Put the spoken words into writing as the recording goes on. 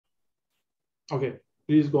Okay,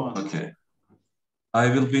 please go on. Okay. I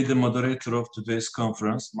will be the moderator of today's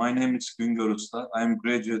conference. My name is Güngör Usta. I am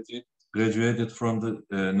graduated from the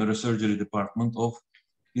neurosurgery department of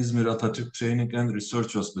İzmir Atrophic Training and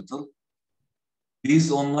Research Hospital. These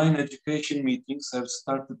online education meetings have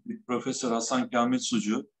started with Professor Hasan Kamil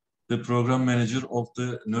Sucu, the program manager of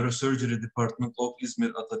the neurosurgery department of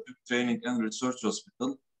İzmir Atrophic Training and Research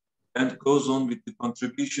Hospital, and goes on with the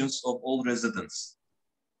contributions of all residents.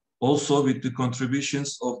 Also with the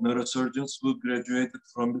contributions of neurosurgeons who graduated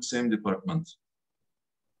from the same department.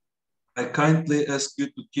 I kindly ask you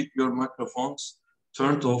to keep your microphones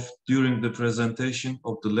turned off during the presentation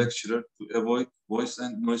of the lecturer to avoid voice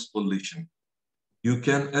and noise pollution. You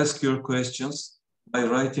can ask your questions by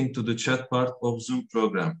writing to the chat part of Zoom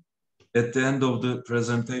program. At the end of the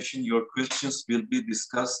presentation, your questions will be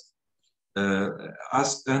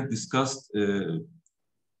asked and discussed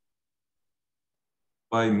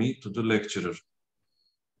by me to the lecturer.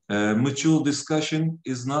 Mutual discussion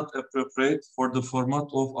is not appropriate for the format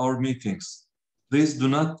of our meetings. Please do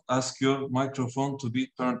not ask your microphone to be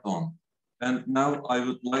turned on. And now I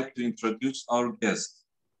would like to introduce our guest.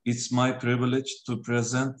 It's my privilege to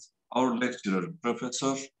present our lecturer,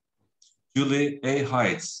 Professor Julie A.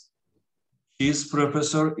 Heights. She is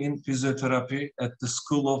professor in physiotherapy at the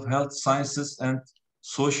School of Health Sciences and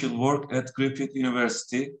Social Work at Griffith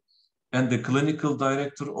University and the clinical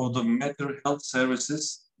director of the Mater Health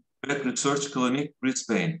Services Vet Research Clinic,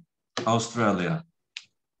 Brisbane, Australia.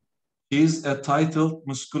 She is a titled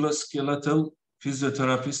musculoskeletal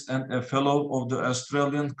physiotherapist and a fellow of the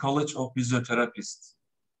Australian College of Physiotherapists.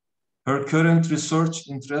 Her current research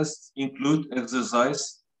interests include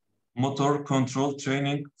exercise, motor control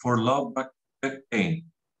training for low back pain,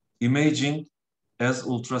 imaging as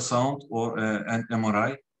ultrasound or an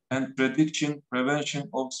MRI, and prevention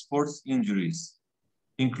of sports injuries,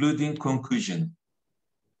 including concussion.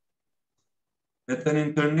 At an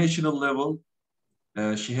international level,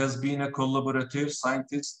 she has been a collaborative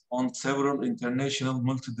scientist on several international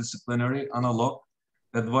multidisciplinary analog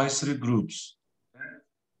advisory groups,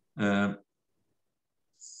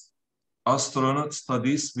 astronaut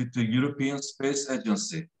studies with the European Space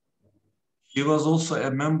Agency. She was also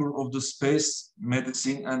a member of the Space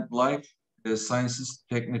Medicine and Life Sciences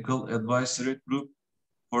Technical Advisory Group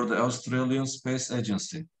for the Australian Space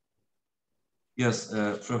Agency. Yes,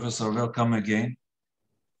 Professor, welcome again.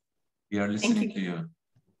 We are listening to you.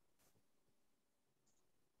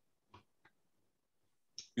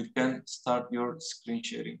 You can start your screen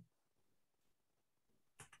sharing.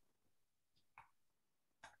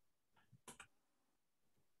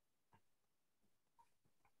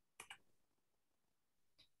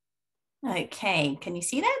 Okay, can you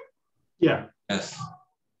see that? Yeah. Yes.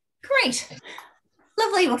 Great.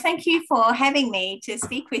 Lovely. Well, thank you for having me to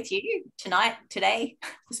speak with you tonight, today,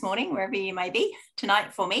 this morning, wherever you may be,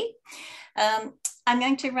 tonight for me. I'm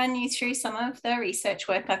going to run you through some of the research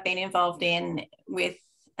work I've been involved in with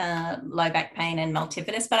low back pain and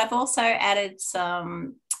multifidus, but I've also added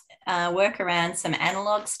some work around some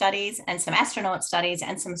analog studies and some astronaut studies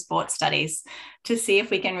and some sports studies to see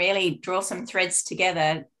if we can really draw some threads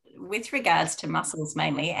together with regards to muscles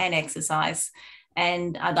mainly and exercise.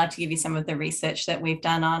 And I'd like to give you some of the research that we've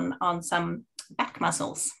done on some back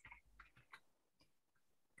muscles.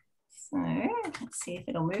 So let's see if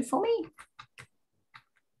it'll move for me.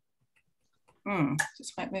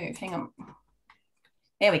 Just won't move, hang on.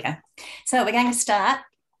 There we go. So we're going to start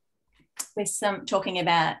with some talking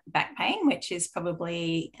about back pain, which is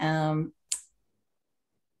probably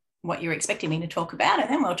what you're expecting me to talk about. And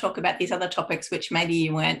then we'll talk about these other topics, which maybe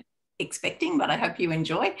you weren't expecting, but I hope you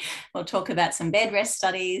enjoy. We'll talk about some bed rest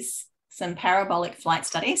studies, some parabolic flight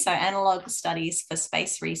studies, so analog studies for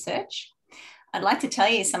space research. I'd like to tell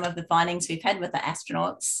you some of the findings we've had with the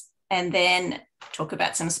astronauts and then talk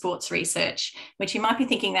about some sports research, which you might be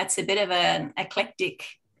thinking that's a bit of an eclectic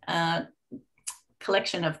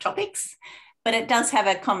collection of topics, but it does have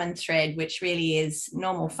a common thread, which really is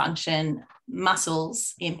normal function,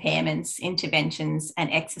 muscles, impairments, interventions,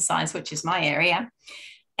 and exercise, which is my area,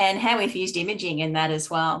 and how we've used imaging in that as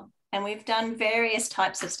well. And we've done various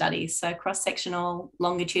types of studies, so cross-sectional,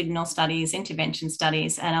 longitudinal studies, intervention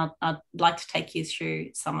studies, and I'd like to take you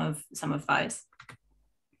through some of those.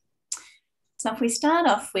 So if we start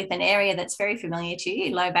off with an area that's very familiar to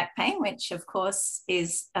you, low back pain, which of course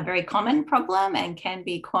is a very common problem and can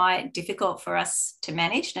be quite difficult for us to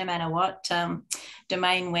manage no matter what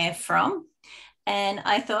domain we're from. And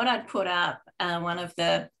I thought I'd put up one of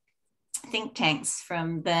the think tanks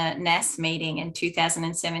from the NAS meeting in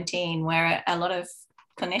 2017, where a lot of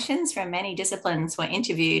clinicians from many disciplines were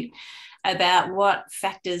interviewed about what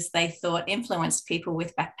factors they thought influenced people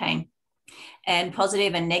with back pain, and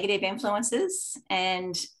positive and negative influences.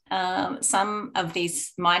 And some of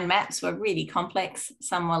these mind maps were really complex,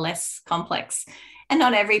 some were less complex. And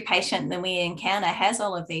not every patient that we encounter has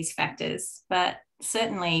all of these factors, but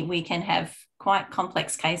certainly we can have quite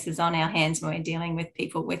complex cases on our hands when we're dealing with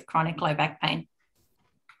people with chronic low back pain.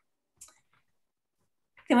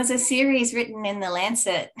 There was a series written in The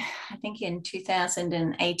Lancet, I think in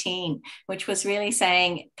 2018, which was really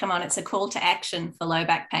saying, come on, it's a call to action for low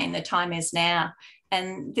back pain. The time is now.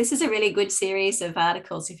 And this is a really good series of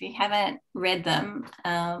articles. If you haven't read them,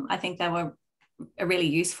 I think they were a really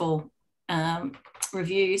useful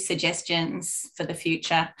review, suggestions for the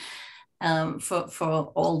future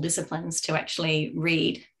for all disciplines to actually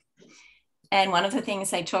read. And one of the things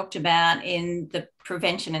they talked about in the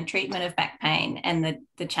prevention and treatment of back pain and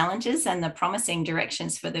the challenges and the promising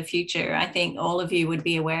directions for the future, I think all of you would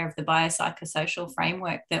be aware of the biopsychosocial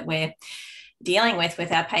framework that we're dealing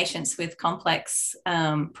with our patients with complex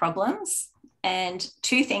problems. And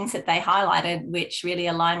two things that they highlighted, which really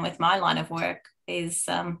align with my line of work, is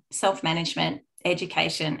self-management,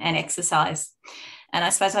 education, and exercise. And I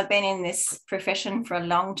suppose I've been in this profession for a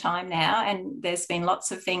long time now, and there's been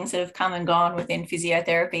lots of things that have come and gone within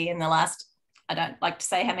physiotherapy in the last, I don't like to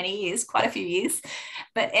say how many years, quite a few years,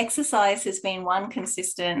 but exercise has been one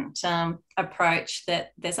consistent approach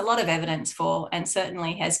that there's a lot of evidence for, and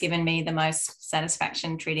certainly has given me the most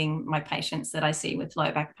satisfaction treating my patients that I see with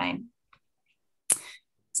low back pain.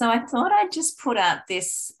 So I thought I'd just put up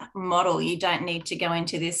this model. You don't need to go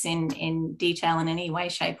into this in detail in any way,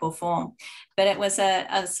 shape or form, but I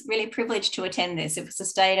was really privileged to attend this. It was a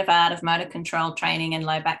state of art of motor control training in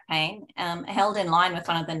low back pain, held in line with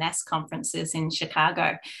one of the NAS conferences in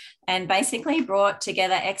Chicago, and basically brought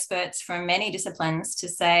together experts from many disciplines to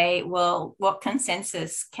say, well, what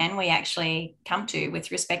consensus can we actually come to with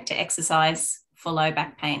respect to exercise for low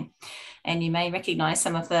back pain? And you may recognize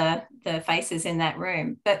some of the faces in that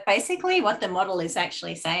room. But basically what the model is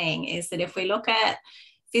actually saying is that if we look at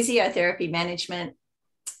physiotherapy management,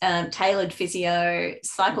 tailored physio,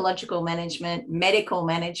 psychological management, medical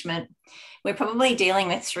management, we're probably dealing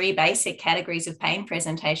with three basic categories of pain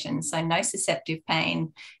presentation. So nociceptive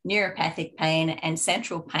pain, neuropathic pain, and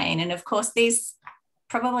central pain. And of course, these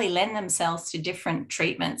probably lend themselves to different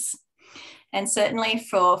treatments. And certainly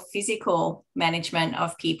for physical management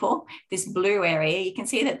of people, this blue area, you can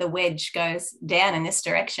see that the wedge goes down in this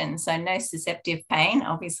direction. So nociceptive pain,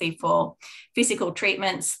 obviously for physical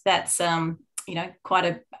treatments, that's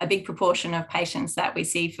quite a big proportion of patients that we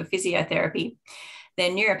see for physiotherapy.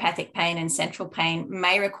 Then neuropathic pain and central pain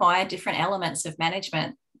may require different elements of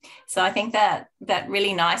management. So I think that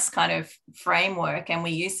really nice kind of framework, and we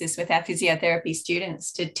use this with our physiotherapy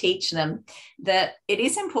students to teach them that it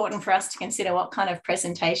is important for us to consider what kind of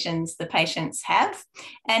presentations the patients have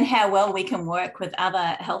and how well we can work with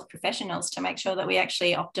other health professionals to make sure that we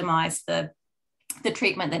actually optimize the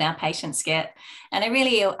treatment that our patients get, and are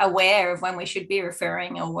really aware of when we should be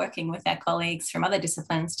referring or working with our colleagues from other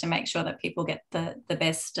disciplines to make sure that people get the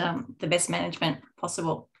best management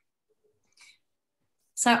possible.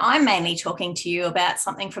 So I'm mainly talking to you about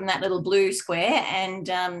something from that little blue square, and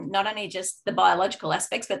not only just the biological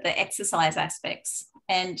aspects, but the exercise aspects.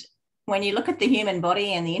 And when you look at the human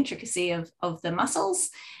body and the intricacy of the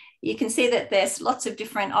muscles, you can see that there's lots of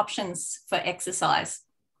different options for exercise.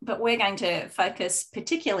 But we're going to focus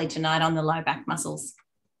particularly tonight on the low back muscles.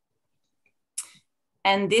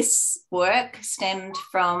 And this work stemmed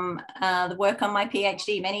from the work on my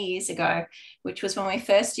PhD many years ago, which was when we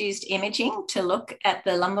first used imaging to look at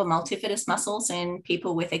the lumbar multifidus muscles in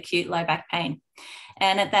people with acute low back pain.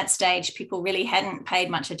 And at that stage, people really hadn't paid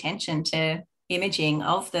much attention to imaging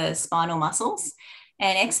of the spinal muscles.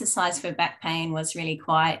 And exercise for back pain was really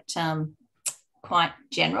quite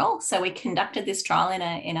general. So we conducted this trial in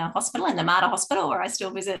a hospital, in the Mater Hospital, where I still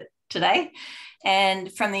visit today.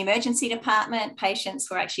 And from the emergency department, patients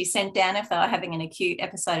were actually sent down if they were having an acute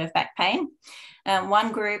episode of back pain.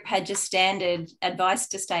 One group had just standard advice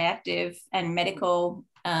to stay active and medical,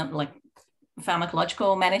 like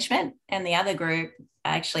pharmacological management. And the other group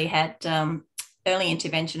actually had early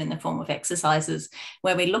intervention in the form of exercises,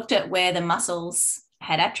 where we looked at where the muscles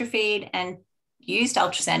had atrophied and used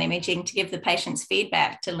ultrasound imaging to give the patients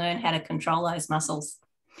feedback to learn how to control those muscles.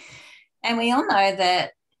 And we all know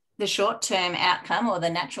that the short-term outcome or the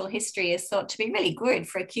natural history is thought to be really good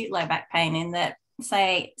for acute low back pain, in that,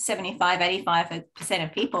 say, 75-85%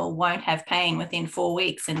 of people won't have pain within 4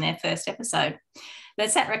 weeks in their first episode. But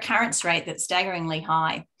it's that recurrence rate that's staggeringly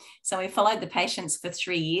high. So we followed the patients for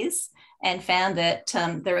 3 years and found that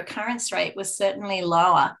the recurrence rate was certainly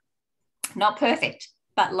lower not perfect,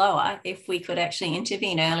 but lower if we could actually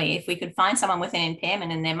intervene early. If we could find someone with an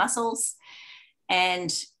impairment in their muscles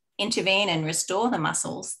and intervene and restore the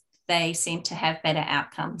muscles, they seem to have better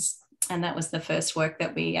outcomes. And that was the first work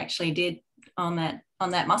that we actually did on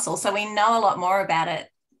that muscle. So we know a lot more about it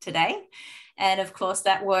today. And of course,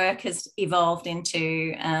 that work has evolved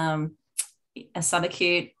into a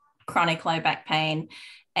subacute chronic low back pain,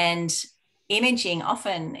 and imaging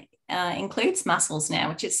often includes muscles now,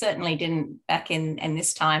 which it certainly didn't back in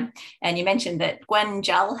this time. And you mentioned that Gwen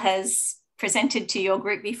Jull has presented to your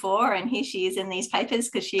group before, and here she is in these papers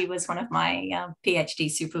because she was one of my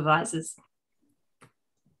PhD supervisors.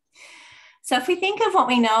 So if we think of what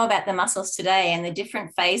we know about the muscles today and the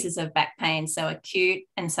different phases of back pain, so acute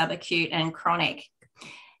and subacute and chronic,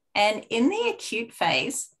 and in the acute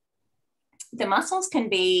phase, the muscles can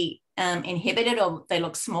be inhibited, or they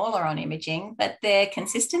look smaller on imaging, but their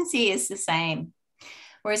consistency is the same.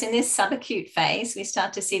 Whereas in this subacute phase, we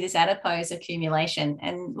start to see this adipose accumulation.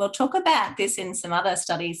 And we'll talk about this in some other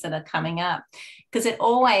studies that are coming up, because it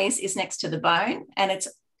always is next to the bone, and it's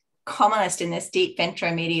commonest in this deep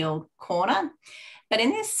ventromedial corner. But in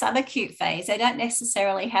this subacute phase, they don't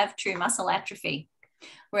necessarily have true muscle atrophy.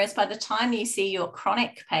 Whereas by the time you see your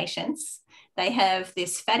chronic patients, they have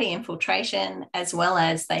this fatty infiltration as well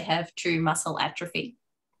as they have true muscle atrophy.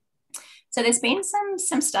 So there's been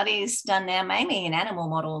some studies done now, mainly in animal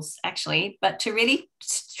models actually, but to really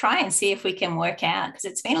try and see if we can work out, because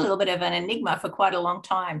it's been a little bit of an enigma for quite a long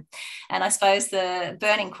time. And I suppose the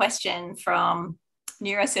burning question from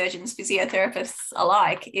neurosurgeons, physiotherapists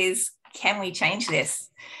alike is, can we change this?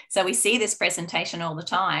 So we see this presentation all the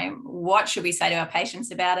time. What should we say to our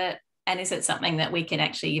patients about it? And is it something that we can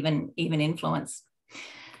actually even influence?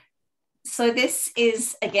 So this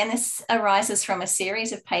is, again, this arises from a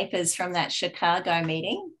series of papers from that Chicago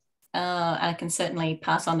meeting. I can certainly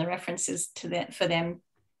pass on the references to that for them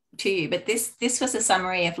to you, but this was a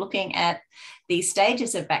summary of looking at the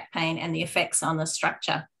stages of back pain and the effects on the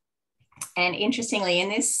structure. And interestingly, in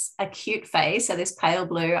this acute phase, so this pale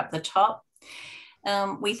blue up the top,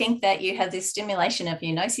 we think that you have this stimulation of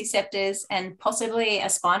your nociceptors and possibly a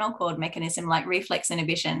spinal cord mechanism like reflex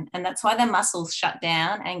inhibition. And that's why the muscles shut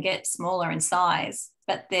down and get smaller in size,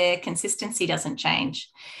 but their consistency doesn't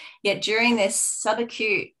change. Yet during this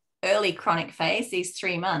subacute early chronic phase, these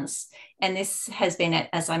 3 months, and this has been,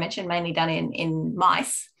 as I mentioned, mainly done in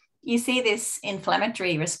mice, you see this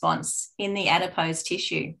inflammatory response in the adipose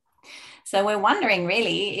tissue. So we're wondering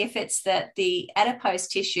really if it's that the adipose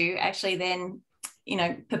tissue actually then,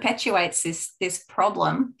 perpetuates this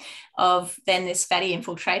problem of then this fatty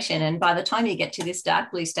infiltration. And by the time you get to this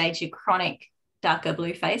dark blue stage, your chronic, darker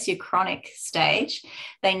blue phase, your chronic stage,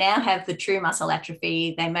 they now have the true muscle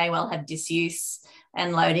atrophy. They may well have disuse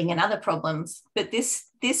and loading and other problems. But this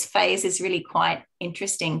phase is really quite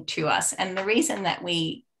interesting to us. And the reason that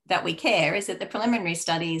we care is that the preliminary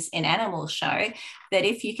studies in animals show that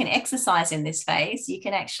if you can exercise in this phase, you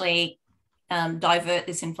can actually divert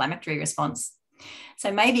this inflammatory response.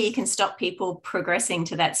 So maybe you can stop people progressing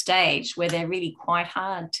to that stage where they're really quite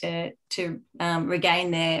hard to regain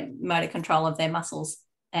their motor control of their muscles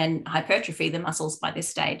and hypertrophy the muscles by this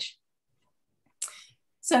stage.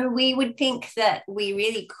 So we would think that we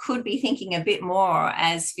really could be thinking a bit more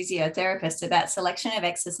as physiotherapists about selection of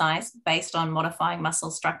exercise based on modifying muscle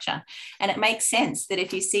structure. And it makes sense that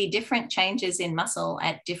if you see different changes in muscle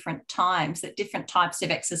at different times, that different types of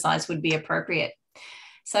exercise would be appropriate.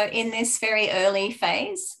 So in this very early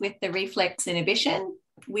phase with the reflex inhibition,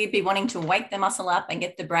 we'd be wanting to wake the muscle up and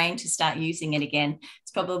get the brain to start using it again.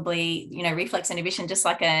 It's probably, reflex inhibition, just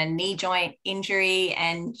like a knee joint injury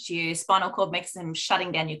and your spinal cord mechanism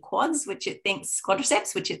shutting down your quadriceps,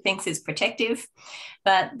 which it thinks is protective,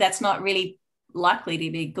 but that's not really likely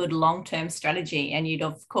to be a good long-term strategy. And you'd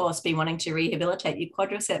of course be wanting to rehabilitate your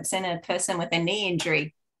quadriceps in a person with a knee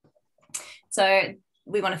injury. So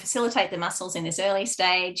we want to facilitate the muscles in this early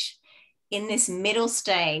stage. In this middle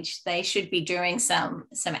stage, they should be doing some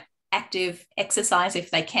active exercise if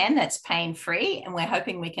they can, that's pain-free. And we're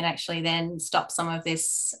hoping we can actually then stop some of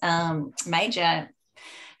this major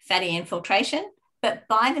fatty infiltration. But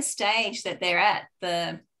by the stage that they're at,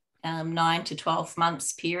 the 9 to 12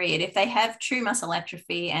 months period, if they have true muscle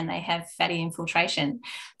atrophy and they have fatty infiltration,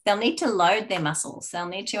 they'll need to load their muscles. They'll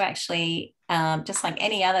need to actually, just like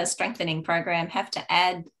any other strengthening program, have to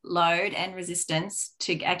add load and resistance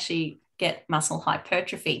to actually get muscle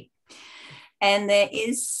hypertrophy. And there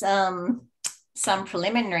is some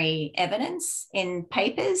preliminary evidence in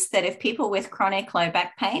papers that if people with chronic low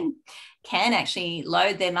back pain can actually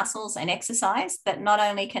load their muscles and exercise, that not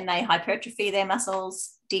only can they hypertrophy their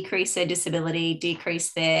muscles decrease their disability,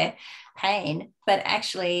 decrease their pain, but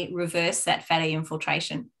actually reverse that fatty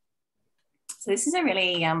infiltration. So this is a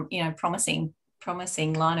really,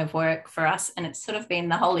 promising line of work for us. And it's sort of been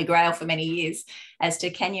the holy grail for many years as to,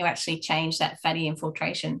 can you actually change that fatty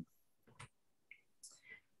infiltration?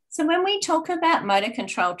 So when we talk about motor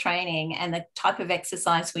control training and the type of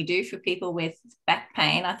exercise we do for people with back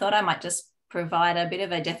pain, I thought I might just provide a bit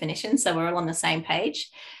of a definition so we're all on the same page.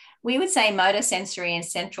 We would say motor, sensory, and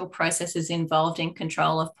central processes involved in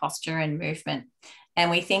control of posture and movement.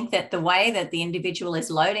 And we think that the way that the individual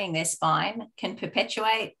is loading their spine can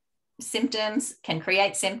perpetuate symptoms, can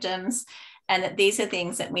create symptoms, and that these are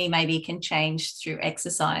things that we maybe can change through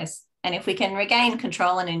exercise. And if we can regain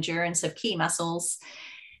control and endurance of key muscles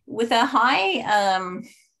with a high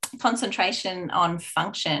concentration on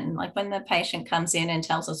function, like when the patient comes in and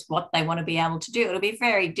tells us what they want to be able to do, it'll be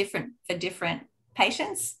very different for different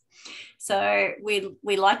patients. So we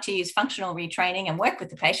like to use functional retraining and work with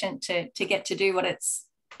the patient to get to do what it's,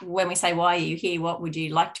 when we say, why are you here? What would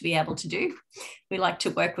you like to be able to do? We like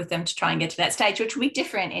to work with them to try and get to that stage, which will be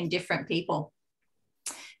different in different people.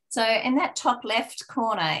 So in that top left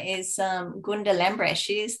corner is Gunda Lembrecht.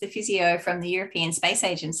 She is the physio from the European Space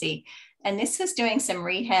Agency. And this was doing some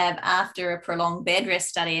rehab after a prolonged bed rest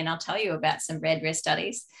study. And I'll tell you about some bed rest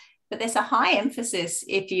studies. But there's a high emphasis,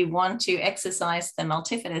 if you want to exercise the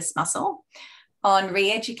multifidus muscle, on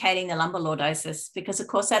re-educating the lumbar lordosis, because of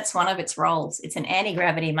course that's one of its roles. It's an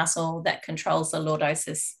anti-gravity muscle that controls the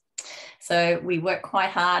lordosis. So we work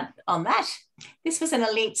quite hard on that. This was an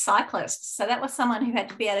elite cyclist. So that was someone who had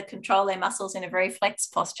to be able to control their muscles in a very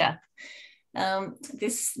flexed posture.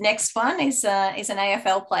 This next one is an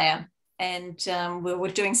AFL player. And we're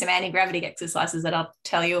doing some anti-gravity exercises that I'll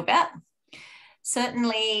tell you about.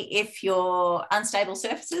 Certainly, if your unstable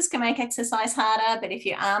surfaces can make exercise harder, but if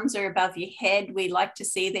your arms are above your head, we like to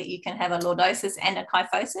see that you can have a lordosis and a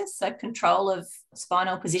kyphosis, so control of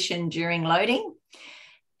spinal position during loading.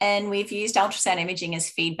 And we've used ultrasound imaging as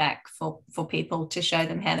feedback for people to show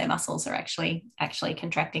them how their muscles are actually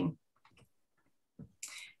contracting.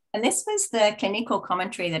 And this was the clinical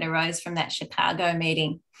commentary that arose from that Chicago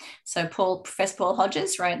meeting. So Professor Paul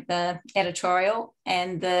Hodges wrote the editorial,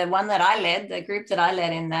 and the one that I led, the group that I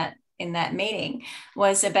led in that meeting,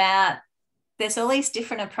 was about there's all these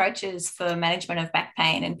different approaches for management of back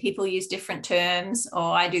pain, and people use different terms,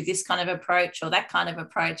 or I do this kind of approach or that kind of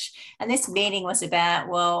approach. And this meeting was about,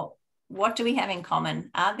 well, what do we have in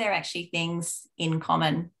common? Are there actually things in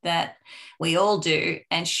common that we all do?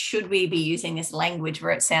 And should we be using this language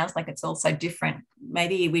where it sounds like it's all so different?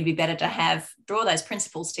 Maybe we'd be better to draw those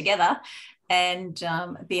principles together and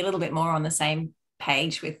be a little bit more on the same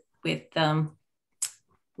page with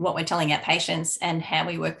what we're telling our patients and how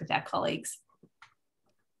we work with our colleagues.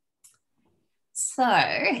 So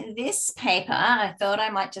this paper, I thought I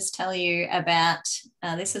might just tell you about,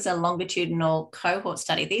 this is a longitudinal cohort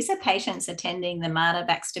study. These are patients attending the MATA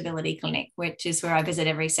Back Stability Clinic, which is where I visit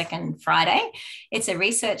every second Friday. It's a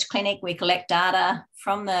research clinic. We collect data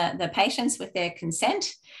from the patients with their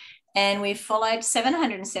consent, and we've followed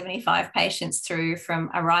 775 patients through from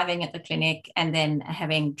arriving at the clinic and then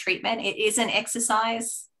having treatment. It is an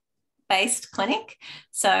exercise-based clinic,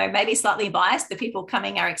 so maybe slightly biased. The people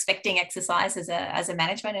coming are expecting exercise as a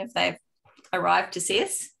management if they've arrived to see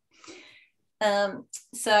us.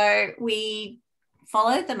 So we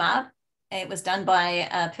followed them up. It was done by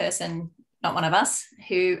a person, not one of us,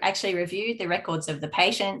 who actually reviewed the records of the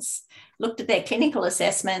patients, looked at their clinical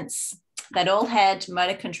assessments. They'd all had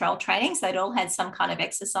motor control trainings. They'd all had some kind of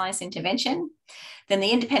exercise intervention. Then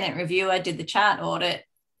the independent reviewer did the chart audit.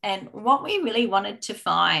 And what we really wanted to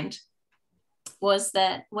find was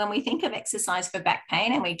that when we think of exercise for back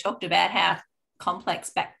pain, and we talked about how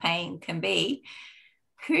complex back pain can be,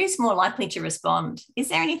 who's more likely to respond? Is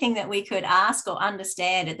there anything that we could ask or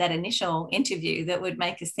understand at that initial interview that would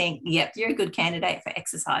make us think, yep, you're a good candidate for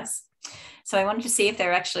exercise? So I wanted to see if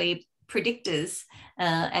there are actually predictors,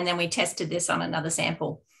 and then we tested this on another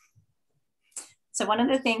sample. So one of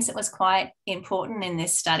the things that was quite important in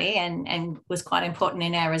this study and was quite important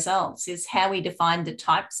in our results is how we defined the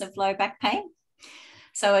types of low back pain.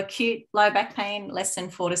 So acute low back pain, less than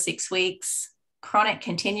 4 to 6 weeks, chronic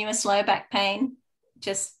continuous low back pain,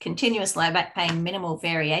 just continuous low back pain, minimal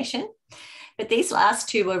variation. But these last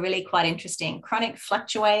two were really quite interesting, chronic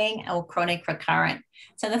fluctuating or chronic recurrent.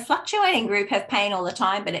 So the fluctuating group have pain all the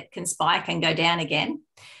time, but it can spike and go down again.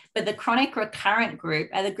 But the chronic recurrent group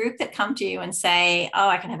are the group that come to you and say, oh,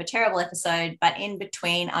 I can have a terrible episode, but in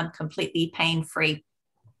between, I'm completely pain-free.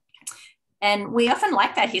 And we often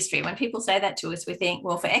like that history. When people say that to us, we think,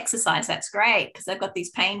 well, for exercise, that's great because they've got these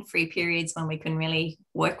pain-free periods when we can really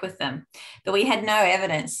work with them. But we had no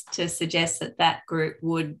evidence to suggest that that group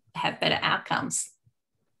would have better outcomes.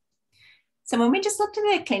 So when we just looked at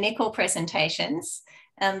their clinical presentations,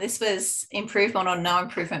 this was improvement or no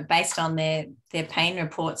improvement based on their pain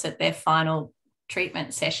reports at their final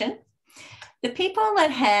treatment session. The people that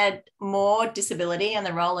had more disability on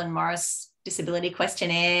the Rowland-Morris Disability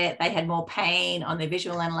Questionnaire, they had more pain on the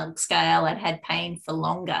visual analog scale and had pain for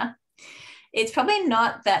longer. It's probably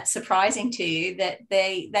not that surprising to you that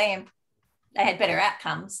they had better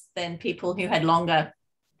outcomes than people who had longer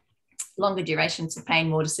durations of pain,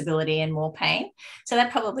 more disability and more pain. So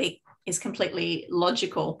that probably is completely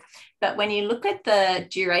logical. But when you look at the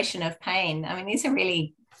duration of pain, I mean, these are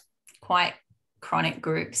really quite chronic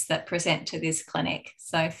groups that present to this clinic.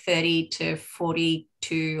 So 30 to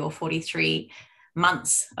 42 or 43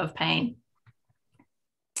 months of pain.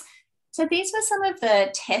 So these were some of the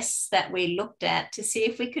tests that we looked at to see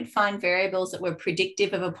if we could find variables that were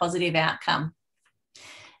predictive of a positive outcome.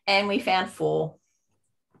 And we found 4.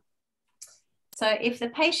 So if the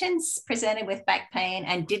patients presented with back pain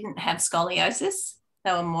and didn't have scoliosis,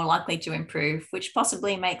 they were more likely to improve, which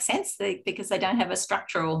possibly makes sense because they don't have a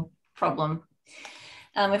structural problem.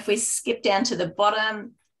 If we skip down to the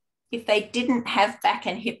bottom, if they didn't have back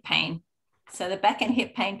and hip pain, so the back and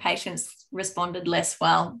hip pain patients responded less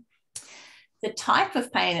well. The type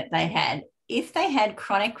of pain that they had, if they had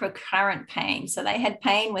chronic recurrent pain, so they had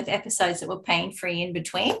pain with episodes that were pain-free in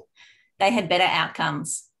between, they had better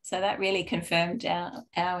outcomes. So that really confirmed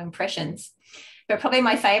our impressions. But probably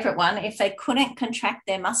my favorite one, if they couldn't contract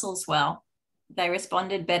their muscles well, they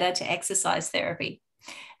responded better to exercise therapy.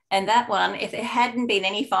 And that one, if there hadn't been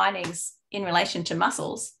any findings in relation to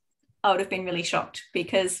muscles, I would have been really shocked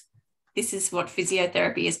because this is what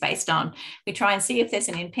physiotherapy is based on. We try and see if there's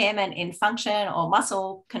an impairment in function or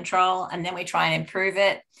muscle control, and then we try and improve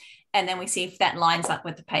it. And then we see if that lines up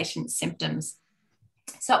with the patient's symptoms.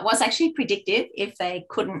 So it was actually predictive if they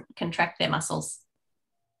couldn't contract their muscles.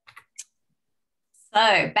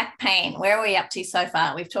 So back pain, where are we up to so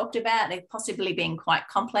far? We've talked about it possibly being quite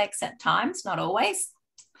complex at times, not always.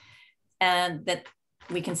 And that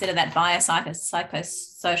we consider that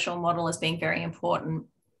biopsychosocial model as being very important.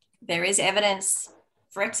 There is evidence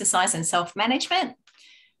for exercise and self-management.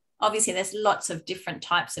 Obviously, there's lots of different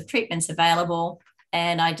types of treatments available.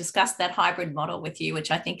 And I discussed that hybrid model with you,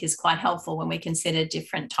 which I think is quite helpful when we consider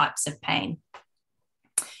different types of pain.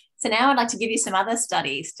 So now I'd like to give you some other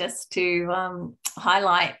studies just to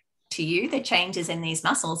highlight to you the changes in these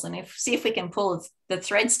muscles and see if we can pull the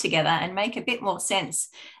threads together and make a bit more sense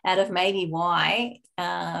out of maybe why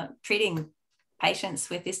treating patients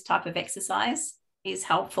with this type of exercise is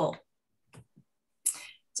helpful.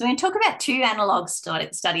 So we're going to talk about 2 analog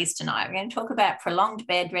studies tonight. We're going to talk about prolonged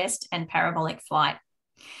bed rest and parabolic flight.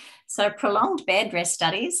 So prolonged bed rest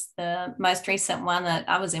studies, the most recent one that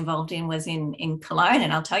I was involved in was in Cologne,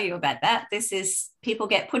 and I'll tell you about that. This is people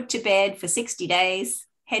get put to bed for 60 days,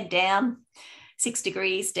 head down, 6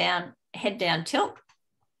 degrees down, head down tilt.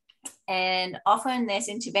 And often there's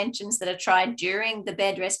interventions that are tried during the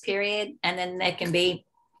bed rest period, and then there can be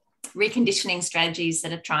reconditioning strategies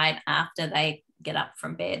that are tried after they get up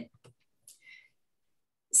from bed.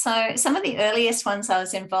 So some of the earliest ones I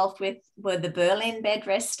was involved with were the Berlin bed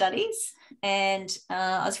rest studies. And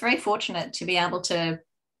I was very fortunate to be able to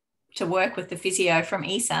work with the physio from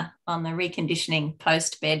ISA on the reconditioning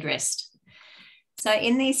post-bed rest. So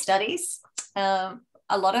in these studies, a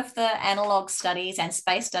lot of the analog studies and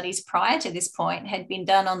space studies prior to this point had been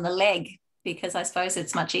done on the leg because I suppose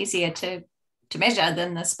it's much easier to measure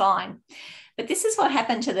than the spine. But this is what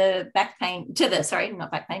happened to the to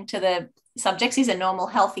the subjects. These are normal,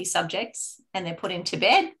 healthy subjects, and they're put into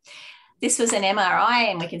bed. This was an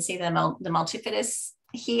MRI, and we can see the multifidus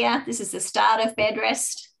here. This is the start of bed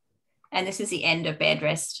rest, and this is the end of bed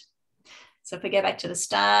rest. So if we go back to the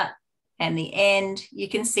start and the end, you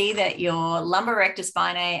can see that your lumbar rectus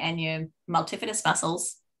spinae and your multifidus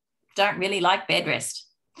muscles don't really like bed rest.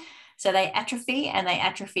 So they atrophy, and they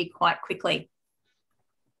atrophy quite quickly.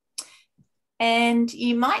 And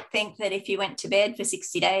you might think that if you went to bed for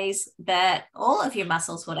 60 days, that all of your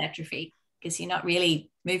muscles would atrophy because you're not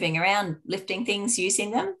really moving around, lifting things,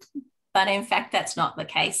 using them. But in fact, that's not the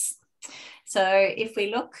case. So if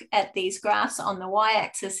we look at these graphs, on the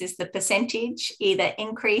y-axis is the percentage, either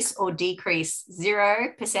increase or decrease.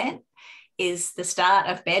 0% is the start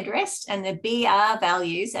of bed rest, and the BR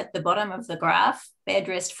values at the bottom of the graph, bed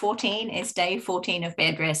rest 14 is day 14 of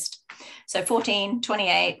bed rest. So 14,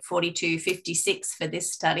 28, 42, 56 for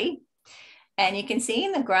this study. And you can see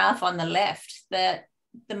in the graph on the left that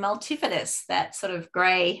the multifidus, that sort of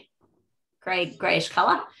grayish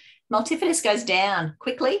color, multifidus goes down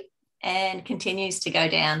quickly and continues to go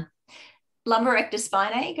down. Lumbar rectus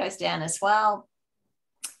spinae goes down as well.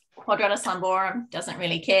 Quadratus lumborum doesn't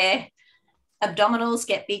really care. Abdominals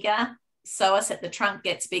get bigger. Psoas at the trunk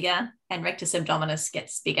gets bigger, and rectus abdominis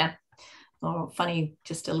gets bigger. Oh, funny,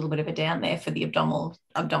 just a little bit of a down there for the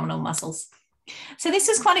abdominal muscles. So this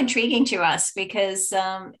is quite intriguing to us because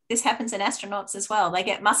this happens in astronauts as well. They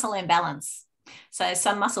get muscle imbalance. So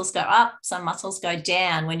some muscles go up, some muscles go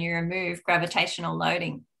down when you remove gravitational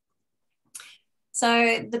loading.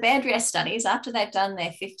 So the bed rest studies, after they've done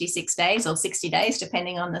their 56 days or 60 days,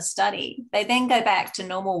 depending on the study, they then go back to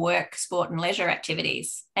normal work, sport and leisure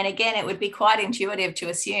activities. And again, it would be quite intuitive to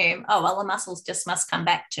assume, oh, well, the muscles just must come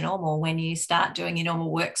back to normal when you start doing your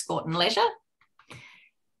normal work, sport and leisure.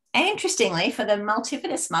 And interestingly, for the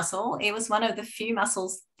multifidus muscle, it was one of the few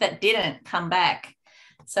muscles that didn't come back.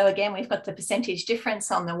 So again, we've got the percentage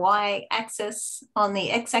difference on the y-axis. On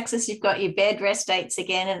the x-axis, you've got your bed rest dates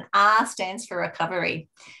again, and R stands for recovery.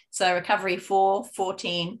 So recovery 4,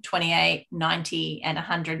 14, 28, 90, and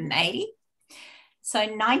 180. So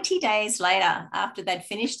 90 days later, after they'd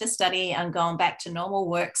finished the study and gone back to normal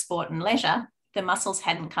work, sport, and leisure, the muscles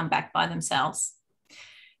hadn't come back by themselves.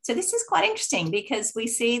 So this is quite interesting because we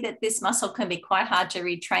see that this muscle can be quite hard to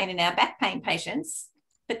retrain in our back pain patients,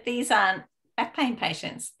 but these aren't back pain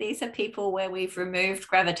patients. These are people where we've removed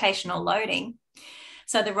gravitational loading.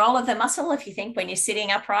 So the role of the muscle, if you think when you're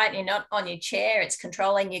sitting upright, you're not on your chair, it's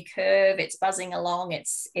controlling your curve, it's buzzing along,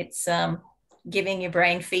 it's giving your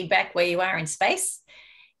brain feedback where you are in space.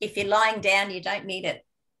 If you're lying down, you don't need it.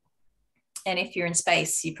 And if you're in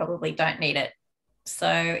space, you probably don't need it.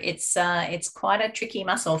 So it's quite a tricky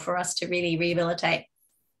muscle for us to really rehabilitate.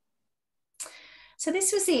 So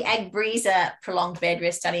this was the AgBreezer prolonged bed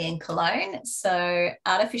rest study in Cologne. So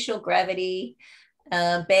artificial gravity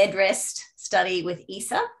bed rest study with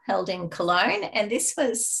ESA held in Cologne. And this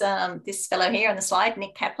was this fellow here on the slide,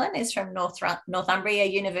 Nick Kaplan, is from Northumbria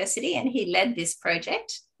University, and he led this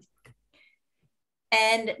project.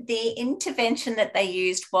 And the intervention that they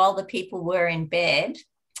used while the people were in bed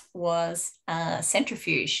was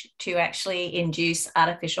centrifuge to actually induce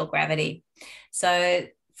artificial gravity. So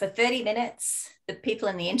for 30 minutes, the people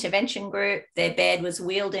in the intervention group, their bed was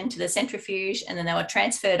wheeled into the centrifuge, and then they were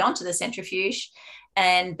transferred onto the centrifuge,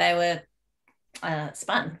 and they were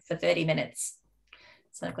spun for 30 minutes.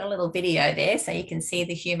 So I've got a little video there so you can see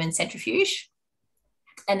the human centrifuge,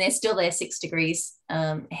 and they're still there 6 degrees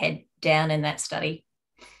head down in that study.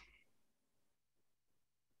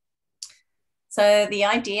 So the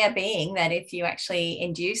idea being that if you actually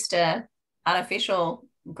induced artificial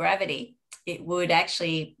gravity, it would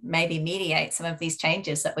actually maybe mediate some of these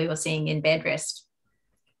changes that we were seeing in bed rest.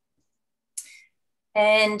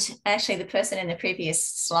 And actually the person in the previous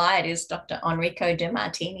slide is Dr. Enrico De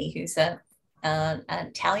Martini, who's an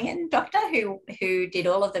Italian doctor who did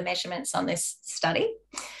all of the measurements on this study.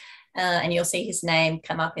 And you'll see his name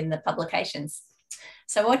come up in the publications.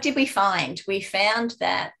 So what did we find? We found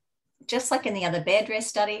that just like in the other bed rest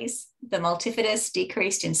studies, the multifidus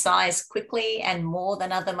decreased in size quickly and more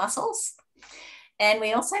than other muscles. And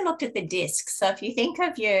we also looked at the discs. So if you think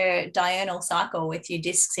of your diurnal cycle with your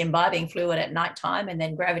discs imbibing fluid at nighttime and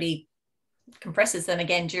then gravity compresses them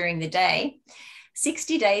again during the day,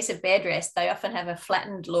 60 days of bed rest, they often have a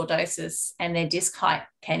flattened lordosis and their disc height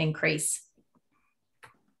can increase.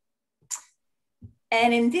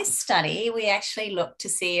 And in this study, we actually looked to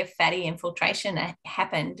see if fatty infiltration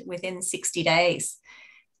happened within 60 days.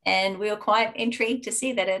 And we were quite intrigued to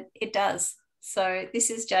see that it does. So this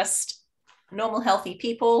is just normal, healthy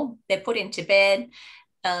people. They're put into bed.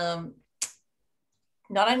 Not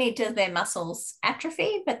only do their muscles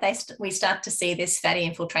atrophy, but we start to see this fatty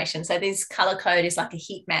infiltration. So this color code is like a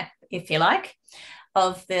heat map, if you like,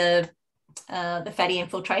 of the fatty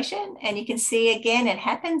infiltration. And you can see again, it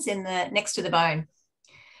happens in the next to the bone,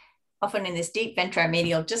 often in this deep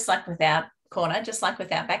ventromedial, just like with our corner, just like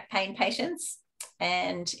with our back pain patients.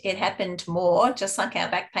 And it happened more, just like our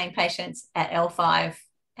back pain patients, at L5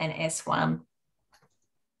 and S1.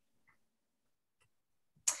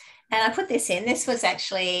 And I put this in. This was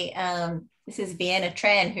actually, this is Vienna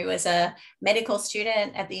Tran, who was a medical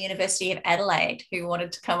student at the University of Adelaide who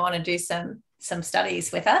wanted to come on and do some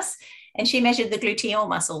studies with us. And she measured the gluteal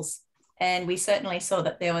muscles. And we certainly saw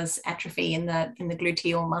that there was atrophy in the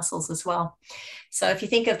gluteal muscles as well. So if you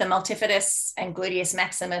think of the multifidus and gluteus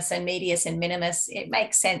maximus and medius and minimus, it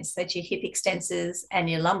makes sense that your hip extensors and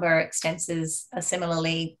your lumbar extensors are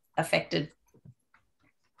similarly affected.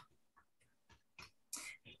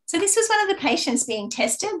 So this was one of the patients being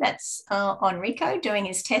tested. That's on Rico doing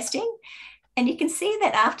his testing. And you can see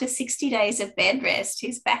that after 60 days of bed rest,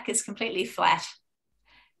 his back is completely flat.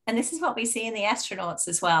 And this is what we see in the astronauts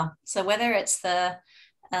as well. So whether it's the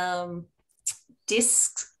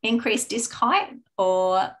increased disc height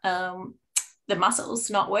or the muscles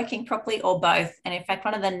not working properly, or both. And in fact,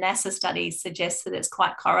 one of the NASA studies suggests that it's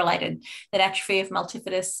quite correlated, that atrophy of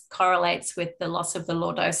multifidus correlates with the loss of the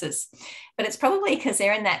lordosis. But it's probably because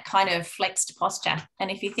they're in that kind of flexed posture. And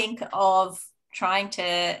if you think of trying to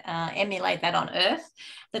emulate that on Earth,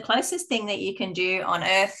 the closest thing that you can do on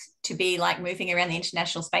Earth to be like moving around the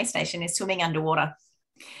International Space Station is swimming underwater.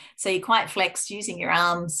 So you're quite flexed using your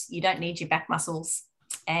arms, you don't need your back muscles.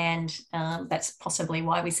 And that's possibly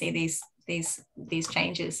why we see these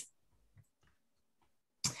changes.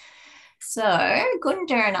 So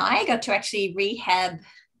Gunda and I got to actually rehab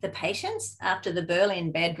the patients after the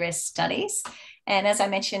Berlin bed rest studies. And as I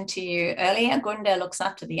mentioned to you earlier, Gunda looks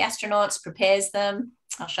after the astronauts, prepares them.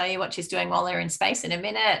 I'll show you what she's doing while they're in space in a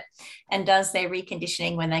minute, and does their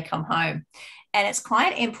reconditioning when they come home. And it's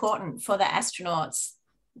quite important for the astronauts.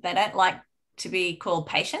 They don't like to be called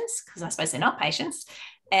patients, because I suppose they're not patients,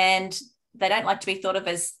 and they don't like to be thought of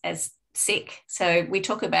as sick. So we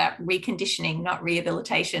talk about reconditioning, not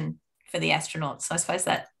rehabilitation for the astronauts. So I suppose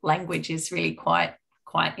that language is really quite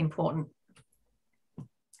important.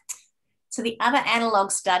 So the other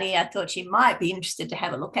analog study I thought you might be interested to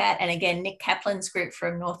have a look at, and again, Nick Kaplan's group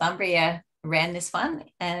from Northumbria ran this one,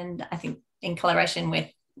 and I think in collaboration with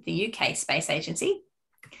the UK Space Agency.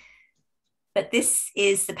 But this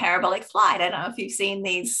is the parabolic flight. I don't know if you've seen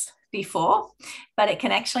these before, but it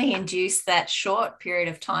can actually induce that short period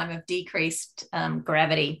of time of decreased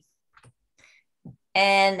gravity.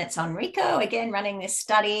 And it's on Rico, again, running this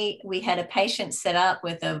study. We had a patient set up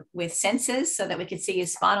with sensors so that we could see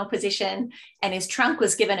his spinal position, and his trunk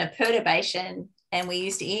was given a perturbation, and we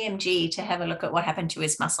used EMG to have a look at what happened to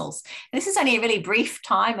his muscles. This is only a really brief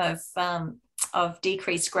time of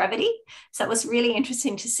decreased gravity. So it was really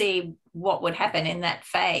interesting to see what would happen in that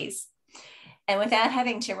phase. And without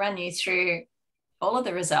having to run you through all of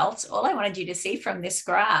the results, all I wanted you to see from this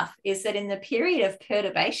graph is that in the period of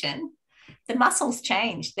perturbation, the muscles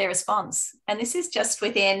changed their response. And this is just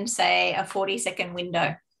within, say, a 40-second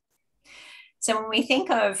window. So when we think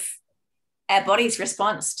of our body's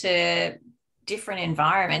response to different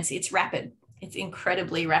environments, it's rapid. It's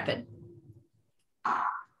incredibly rapid.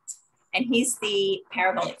 And here's the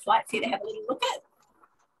parabolic flight for you to have a little look at.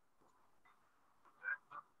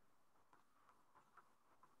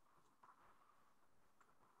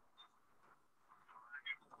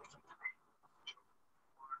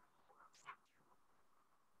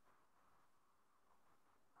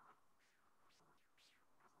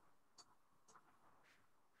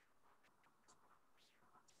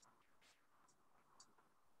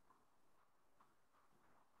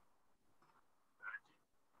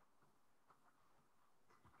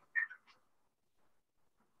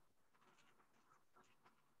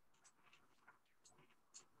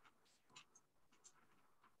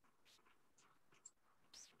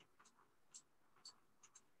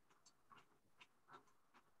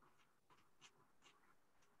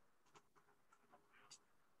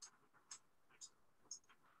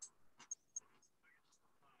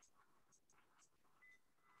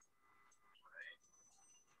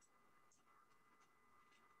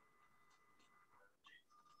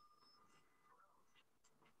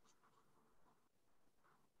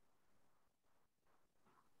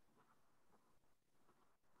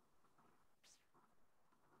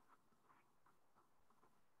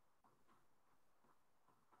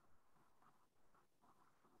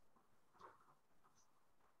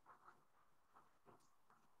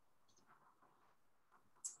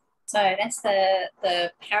 So that's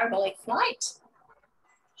the parabolic flight.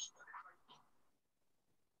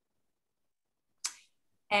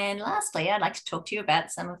 And lastly, I'd like to talk to you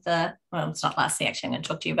about some of the, well, it's not lastly, actually, I'm going to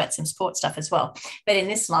talk to you about some sports stuff as well. But in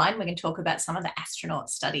this line, we're going to talk about some of the astronaut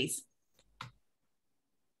studies.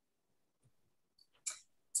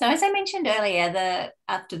 So as I mentioned earlier,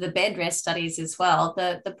 after the bed rest studies as well,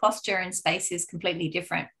 the posture in space is completely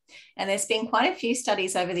different. And there's been quite a few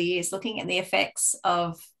studies over the years looking at the effects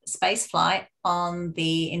of space flight on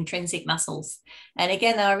the intrinsic muscles. And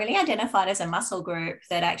again, they were really identified as a muscle group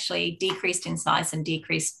that actually decreased in size and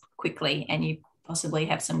decreased quickly. And you possibly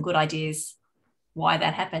have some good ideas why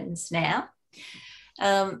that happens now.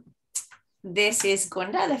 This is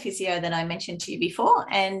Gunda, the physio that I mentioned to you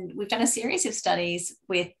before, and we've done a series of studies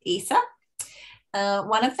with ESA.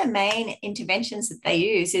 One of the main interventions that they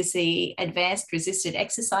use is the Advanced Resisted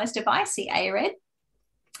Exercise Device, the ARED.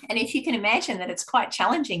 And if you can imagine that it's quite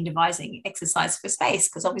challenging devising exercise for space,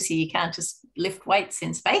 because obviously you can't just lift weights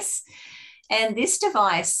in space. And this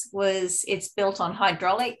device it's built on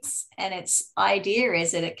hydraulics, and its idea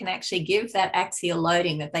is that it can actually give that axial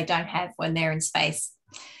loading that they don't have when they're in space.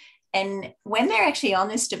 And when they're actually on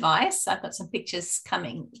this device, I've got some pictures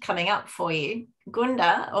coming up for you.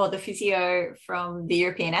 Gunda, or the physio from the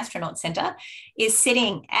European Astronaut Centre, is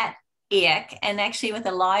sitting at EAC and actually with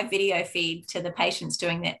a live video feed to the patients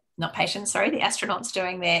doing that, not patients, sorry, the astronauts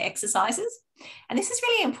doing their exercises. And this is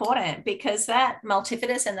really important because that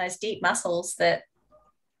multifidus and those deep muscles that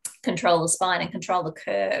control the spine and control the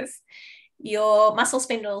curve, your muscle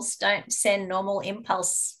spindles don't send normal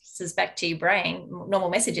impulses back to your brain, normal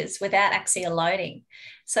messages, without axial loading.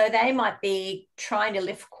 So they might be trying to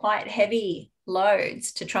lift quite heavy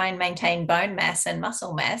loads to try and maintain bone mass and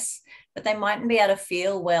muscle mass, but they mightn't be able to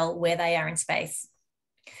feel well where they are in space.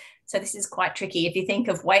 So this is quite tricky. If you think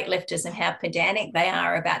of weightlifters and how pedantic they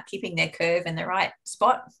are about keeping their curve in the right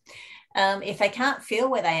spot, if they can't feel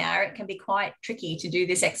where they are, it can be quite tricky to do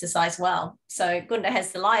this exercise well. So Gunda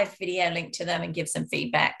has the live video linked to them and gives them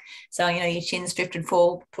feedback. So, you know, your chin's drifted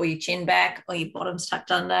forward, pull your chin back, or your bottom's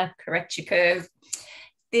tucked under, correct your curve.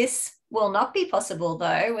 This will not be possible,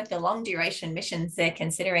 though, with the long duration missions they're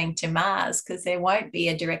considering to Mars, because there won't be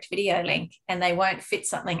a direct video link, and they won't fit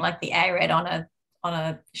something like the ARED on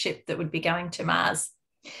a ship that would be going to Mars.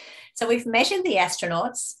 So we've measured the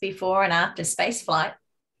astronauts before and after space flight,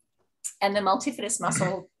 and the multifidus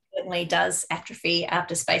muscle certainly does atrophy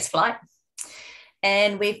after space flight.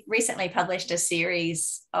 And we've recently published a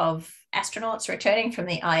series of astronauts returning from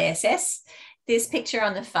the ISS. This picture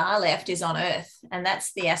on the far left is on Earth, and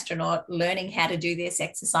that's the astronaut learning how to do this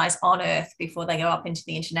exercise on Earth before they go up into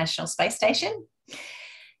the International Space Station.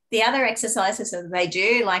 The other exercises that they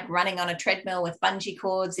do, like running on a treadmill with bungee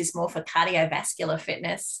cords, is more for cardiovascular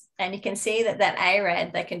fitness. And you can see that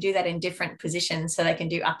ARED, they can do that in different positions, so they can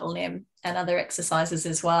do upper limb and other exercises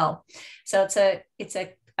as well. So it's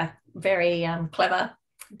a very clever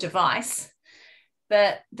device.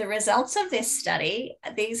 But the results of this study,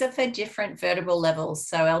 these are for different vertebral levels,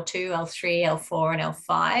 so L2, L3, L4, and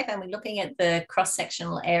L5, and we're looking at the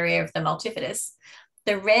cross-sectional area of the multifidus.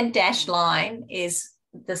 The red dashed line is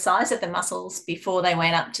the size of the muscles before they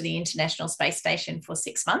went up to the International Space Station for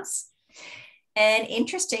 6 months. And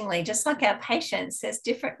interestingly, just like our patients, there's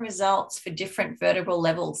different results for different vertebral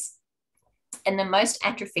levels. And the most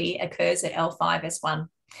atrophy occurs at L5S1.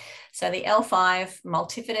 So the L5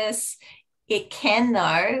 multifidus, it can,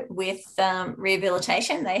 though, with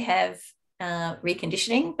rehabilitation, they have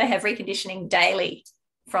reconditioning. They have reconditioning daily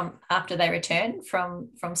from after they return from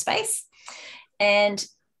space. And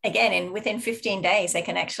again, within 15 days, they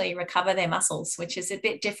can actually recover their muscles, which is a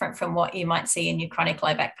bit different from what you might see in your chronic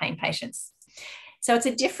low back pain patients. So it's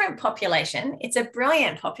a different population. It's a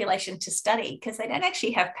brilliant population to study because they don't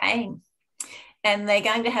actually have pain, and they're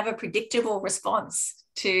going to have a predictable response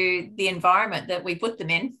to the environment that we put them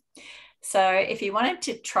in. So if you wanted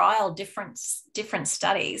to trial different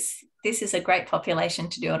studies, this is a great population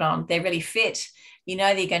to do it on. They're really fit. You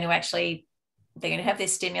know, they're going to have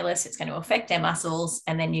this stimulus, it's going to affect their muscles,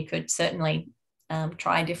 and then you could certainly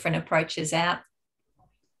try different approaches out.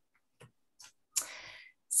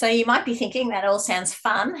 So you might be thinking that all sounds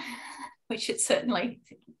fun, which is certainly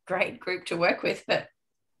a great group to work with, but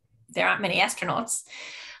there aren't many astronauts.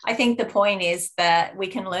 I think the point is that we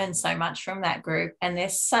can learn so much from that group, and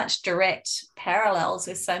there's such direct parallels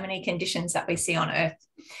with so many conditions that we see on Earth.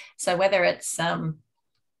 So whether it's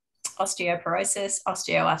osteoporosis,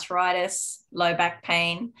 osteoarthritis, low back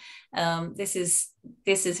pain, this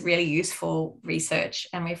is really useful research,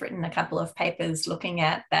 and we've written a couple of papers looking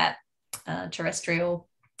at that terrestrial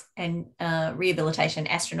and rehabilitation,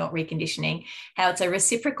 astronaut reconditioning, how it's a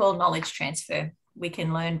reciprocal knowledge transfer. We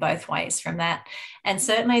can learn both ways from that. And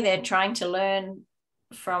certainly they're trying to learn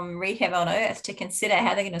from rehab on Earth to consider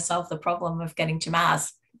how they're going to solve the problem of getting to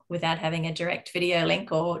Mars without having a direct video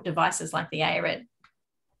link or devices like the ARED.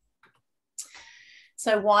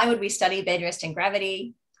 So why would we study bed rest and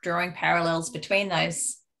gravity? Drawing parallels between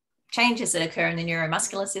those changes that occur in the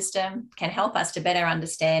neuromuscular system can help us to better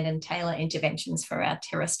understand and tailor interventions for our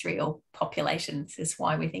terrestrial populations, is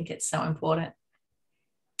why we think it's so important.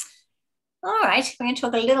 All right, we're going to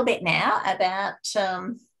talk a little bit now about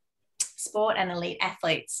sport and elite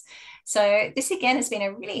athletes. So this again has been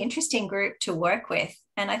a really interesting group to work with.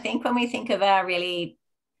 And I think when we think of our really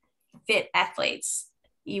fit athletes,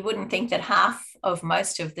 you wouldn't think that half of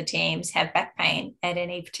most of the teams have back pain at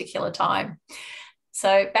any particular time.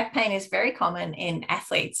 So back pain is very common in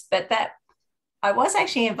athletes, but that I was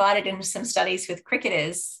actually invited into some studies with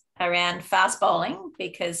cricketers around fast bowling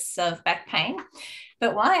because of back pain.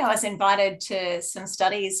 But why I was invited to some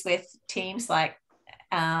studies with teams like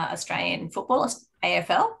Australian football,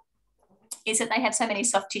 AFL, is that they have so many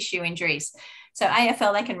soft tissue injuries. So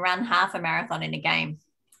AFL, they can run half a marathon in a game.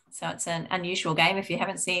 So it's an unusual game if you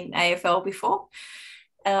haven't seen AFL before.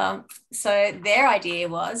 So their idea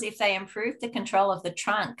was if they improved the control of the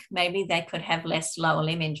trunk, maybe they could have less lower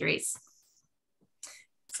limb injuries.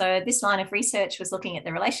 So this line of research was looking at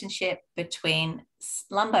the relationship between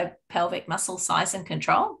lumbar pelvic muscle size and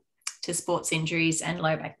control to sports injuries and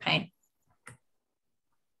low back pain.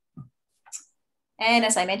 And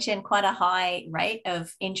as I mentioned, quite a high rate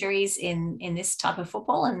of injuries in this type of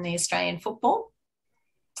football, in the Australian football.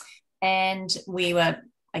 And we were,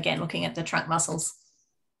 again, looking at the trunk muscles.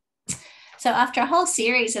 So after a whole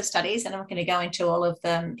series of studies, and I'm not going to go into all of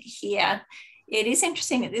them here, it is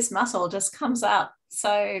interesting that this muscle just comes up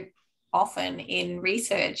so often in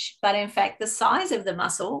research, but in fact, the size of the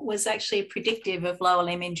muscle was actually predictive of lower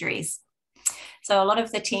limb injuries. So a lot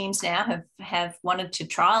of the teams now have wanted to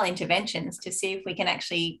trial interventions to see if we can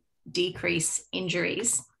actually decrease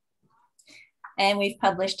injuries. And we've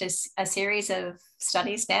published a series of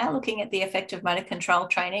studies now looking at the effect of motor control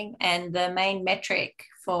training, and the main metric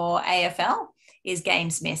for AFL is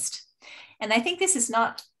games missed. And I think this is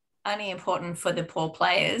not only important for the poor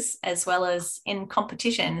players, as well as in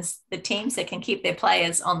competitions, the teams that can keep their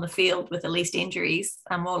players on the field with the least injuries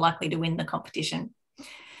are more likely to win the competition.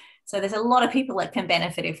 So there's a lot of people that can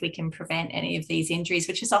benefit if we can prevent any of these injuries,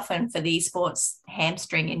 which is often for these sports,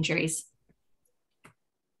 hamstring injuries.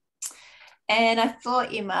 And I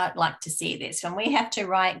thought you might like to see this. When we have to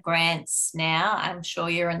write grants now, I'm sure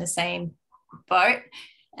you're in the same boat,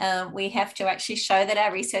 we have to actually show that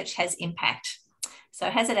our research has impact. So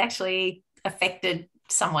has it actually affected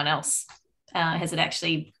someone else? Has it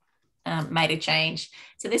actually made a change?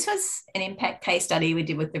 So this was an impact case study we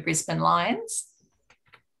did with the Brisbane Lions.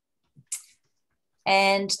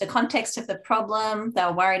 And the context of the problem, they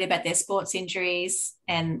were worried about their sports injuries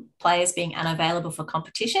and players being unavailable for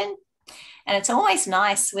competition. And it's always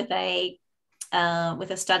nice with a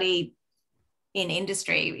study in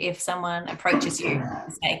industry if someone approaches you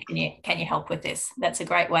and say, can you help with this? That's a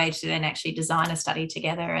great way to then actually design a study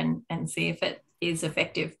together and see if it is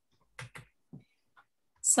effective.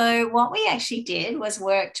 So what we actually did was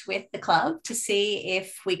worked with the club to see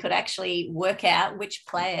if we could actually work out which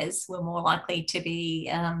players were more likely to be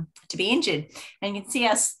injured. And you can see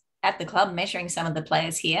us at the club measuring some of the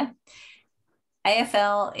players here.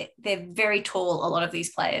 AFL, they're very tall, a lot of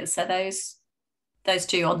these players. So those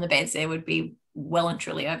two on the beds there would be well and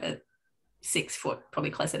truly over 6 foot, probably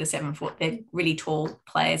closer to 7 foot. They're really tall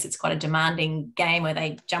players. It's quite a demanding game where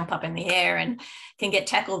they jump up in the air and can get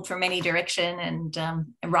tackled from any direction and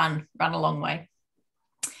run a long way.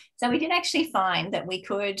 So we did actually find that we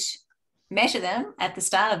could measure them at the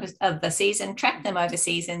start of the season, track them over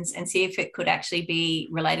seasons, and see if it could actually be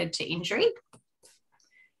related to injury.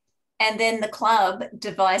 And then the club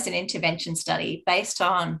devised an intervention study based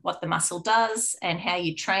on what the muscle does and how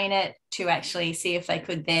you train it to actually see if they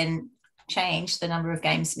could then change the number of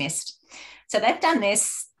games missed. So they've done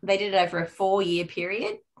this, they did it over a 4-year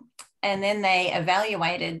period, and then they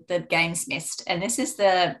evaluated the games missed. And this is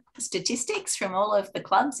the statistics from all of the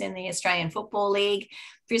clubs in the Australian Football League.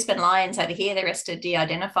 Brisbane Lions over here, the rest are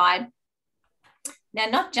de-identified. Now,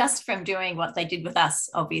 not just from doing what they did with us,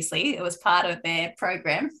 obviously, it was part of their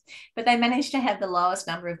program, but they managed to have the lowest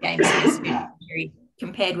number of games missed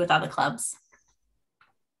compared with other clubs.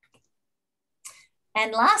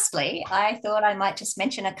 And lastly, I thought I might just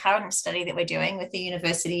mention a current study that we're doing with the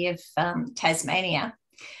University of Tasmania,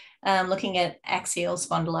 looking at axial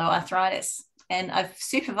spondyloarthritis. And I've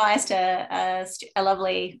supervised a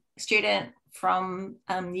lovely student from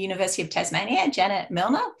the University of Tasmania, Janet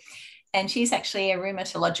Milner, and she's actually a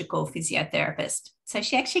rheumatological physiotherapist. So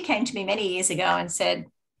she actually came to me many years ago and said,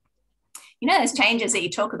 you know, those changes that you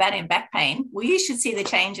talk about in back pain, well, you should see the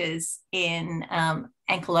changes in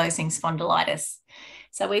ankylosing spondylitis.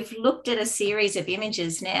 So we've looked at a series of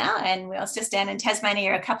images now, and I was just down in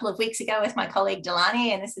Tasmania a couple of weeks ago with my colleague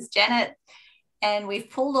Delani, and this is Janet, and we've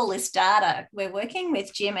pulled all this data. We're working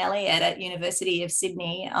with Jim Elliott at University of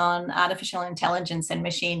Sydney on artificial intelligence and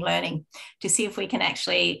machine learning to see if we can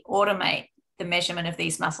actually automate the measurement of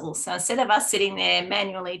these muscles. So instead of us sitting there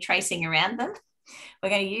manually tracing around them, we're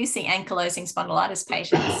going to use the ankylosing spondylitis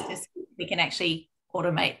patients to see if we can actually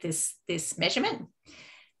automate this measurement.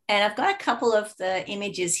 And I've got a couple of the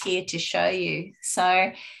images here to show you.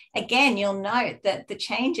 So again, you'll note that the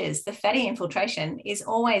changes, the fatty infiltration is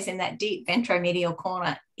always in that deep ventromedial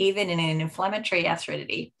corner, even in an inflammatory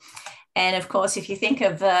arthritis. And of course, if you think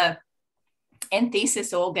of the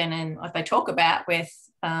enthesis organ and what they talk about with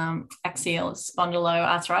axial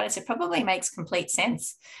spondyloarthritis, it probably makes complete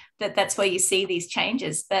sense that that's where you see these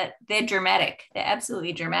changes, but they're dramatic. They're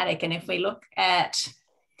absolutely dramatic. And if we look at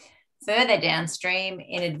further downstream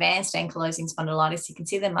in advanced ankylosing spondylitis, you can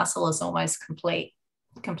see the muscle is almost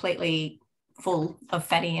completely full of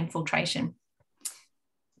fatty infiltration.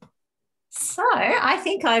 So I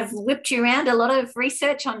think I've whipped you around a lot of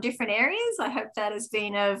research on different areas. I hope that has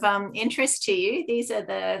been of interest to you. These are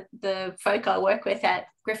the folk I work with at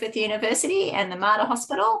Griffith University and the Mater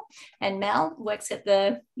Hospital, and Mel works at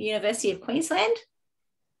the University of Queensland.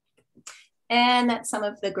 And that's some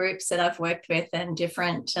of the groups that I've worked with and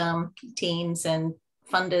different teams and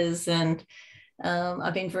funders. And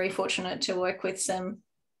I've been very fortunate to work with some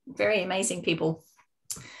very amazing people.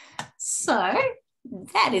 So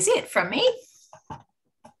that is it from me.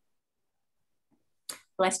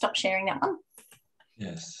 Will I stop sharing that one?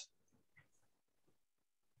 Yes.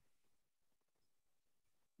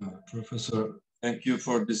 Professor, thank you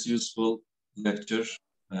for this useful lecture.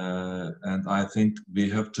 And I think we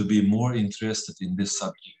have to be more interested in this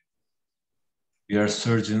subject. We are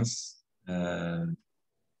surgeons,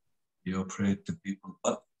 we operate the people,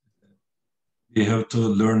 but we have to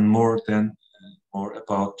learn more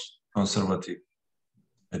about conservative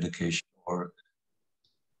medication or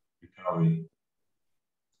recovery.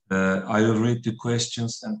 I will read the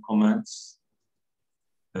questions and comments.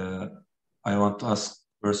 I want to ask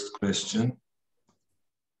first question.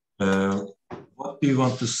 What do you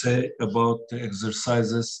want to say about the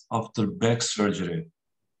exercises after back surgery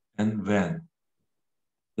and when?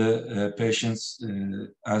 The patients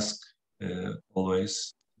ask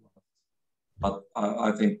always, but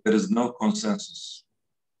I think there is no consensus.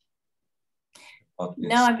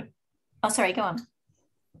 No, oh, sorry, go on.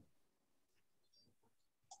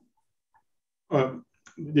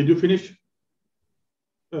 Did you finish,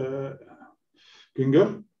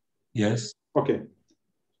 Güngör? Yes. Okay.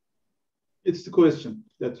 It's the question,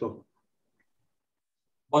 that's all.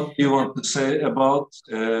 What do you want to say about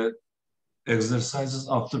exercises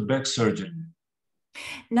after back surgery?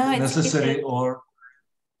 No, it's necessary or...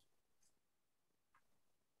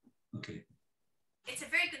 Okay. It's a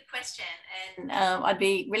very good question, and I'd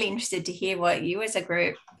be really interested to hear what you as a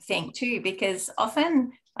group think too, because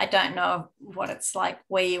often I don't know what it's like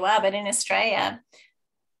where you are, but in Australia,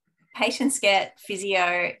 patients get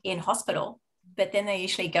physio in hospital, but then they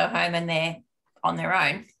usually go home and they're on their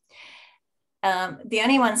own. The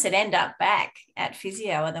only ones that end up back at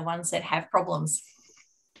physio are the ones that have problems.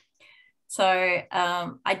 So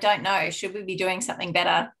I don't know, should we be doing something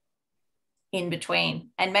better in between?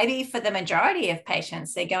 And maybe for the majority of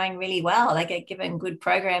patients, they're going really well. They get given good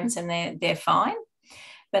programs and they're fine.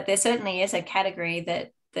 But there certainly is a category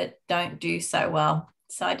that don't do so well.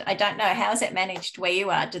 So I don't know, how is it managed where you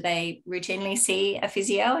are? Do they routinely see a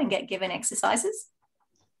physio and get given exercises?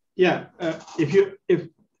 Yeah, if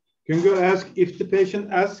Güngör ask, if the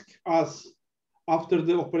patient asks us after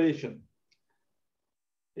the operation,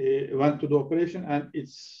 went to the operation and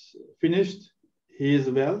it's finished, he is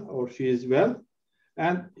well or she is well,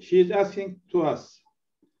 and she is asking to us,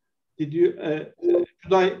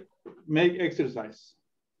 should I make exercise?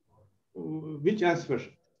 Which answer?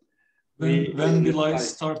 When will I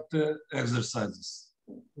start the exercises?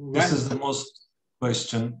 This is the most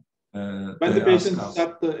question. When the patient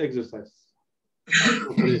start the exercise.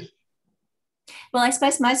 Well, I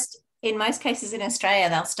suppose in most cases in Australia,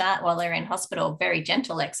 they'll start while they're in hospital, very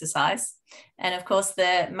gentle exercise. And of course,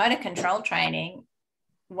 the motor control training,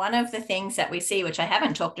 one of the things that we see, which I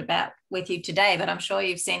haven't talked about with you today, but I'm sure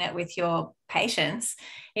you've seen it with your patients,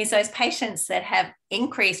 is those patients that have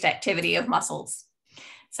increased activity of muscles.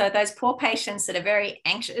 So those poor patients that are very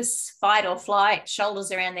anxious, fight or flight,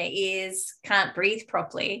 shoulders around their ears, can't breathe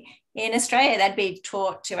properly. In Australia, they'd be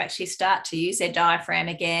taught to actually start to use their diaphragm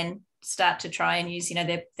again, start to try and use,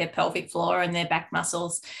 their pelvic floor and their back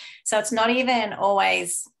muscles. So it's not even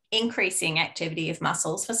always increasing activity of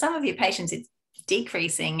muscles. For some of your patients, it's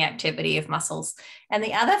decreasing activity of muscles. And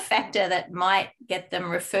the other factor that might get them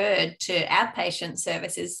referred to outpatient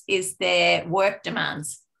services is their work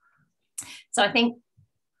demands. So I think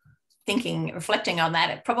reflecting on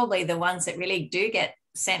that, probably the ones that really do get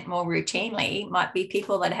sent more routinely might be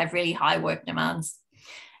people that have really high work demands.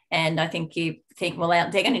 And I think you think, well,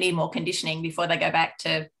 they're going to need more conditioning before they go back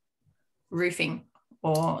to roofing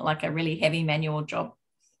or like a really heavy manual job.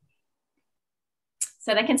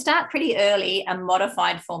 So they can start pretty early, a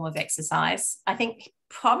modified form of exercise. I think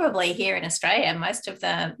probably here in Australia,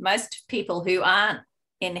 most people who aren't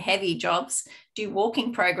in heavy jobs do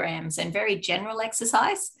walking programs and very general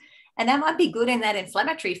exercise. And that might be good in that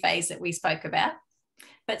inflammatory phase that we spoke about.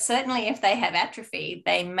 But certainly if they have atrophy,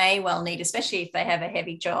 they may well need, especially if they have a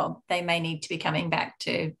heavy job, they may need to be coming back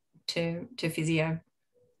to physio.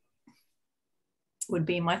 Would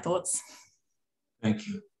be my thoughts. Thank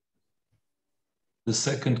you. The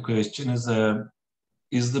second question is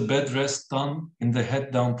the bed rest done in the head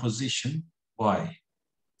down position? Why?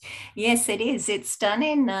 Yes, it is. It's done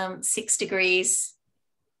in 6 degrees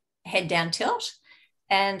head down tilt.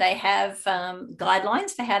 And they have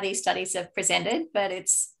guidelines for how these studies have presented, but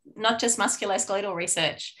it's not just musculoskeletal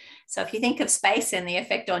research. So if you think of space and the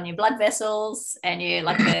effect on your blood vessels and you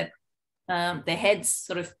like the heads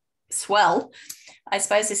sort of swell, I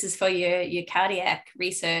suppose this is for your cardiac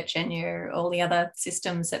research and all the other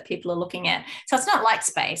systems that people are looking at. So it's not like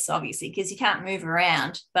space, obviously, because you can't move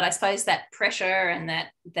around. But I suppose that pressure and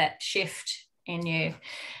that shift in your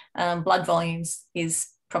blood volumes is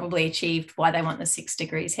probably achieved why they want the 6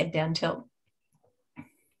 degrees head down tilt.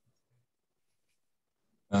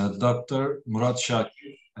 Dr. Murat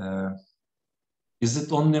Shakir, is it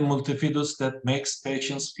only multifidus that makes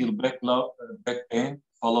patients feel back pain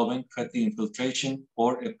following fatty infiltration,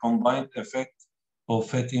 or a combined effect of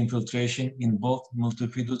fatty infiltration in both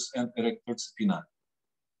multifidus and erector spinae?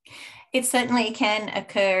 It certainly can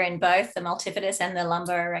occur in both the multifidus and the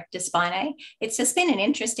lumbar erector spinae. It's just been an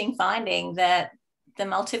interesting finding that the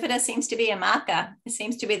multifidus seems to be a marker. It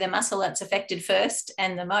seems to be the muscle that's affected first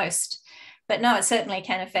and the most. But no, it certainly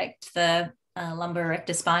can affect the lumbar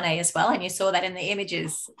erector spinae as well. And you saw that in the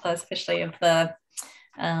images, especially of the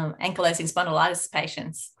ankylosing spondylitis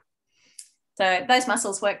patients. So those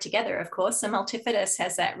muscles work together, of course. The multifidus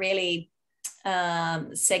has that really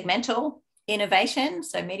segmental innervation,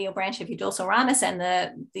 so medial branch of your dorsal ramus, and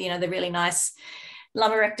the really nice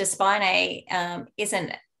lumbar erector spinae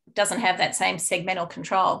doesn't have that same segmental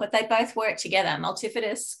control, but they both work together.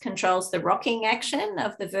 Multifidus controls the rocking action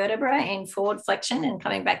of the vertebra in forward flexion and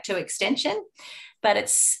coming back to extension, but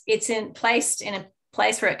it's placed in a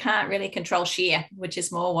place where it can't really control shear, which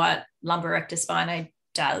is more what lumbar erector spinae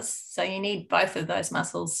does. So you need both of those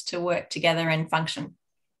muscles to work together and function.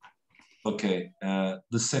 Okay,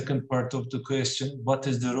 the second part of the question, what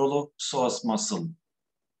is the role of psoas muscle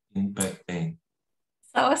in back pain?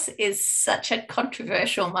 Psoas is such a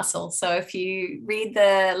controversial muscle. So if you read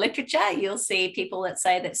the literature, you'll see people that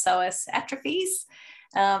say that psoas atrophies.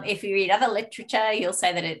 If you read other literature, you'll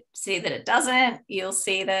see that it doesn't. You'll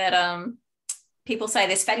see that people say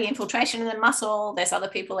there's fatty infiltration in the muscle. There's other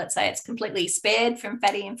people that say it's completely spared from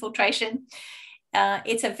fatty infiltration.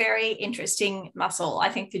 It's a very interesting muscle. I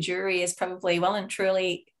think the jury is probably well and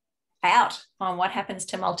truly out on what happens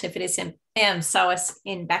to multifidus and psoas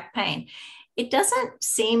in back pain. It doesn't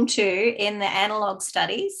seem to, in the analog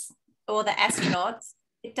studies or the astronauts,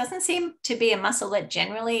 it doesn't seem to be a muscle that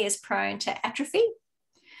generally is prone to atrophy.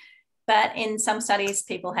 But in some studies,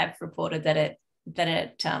 people have reported that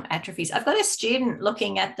it atrophies. I've got a student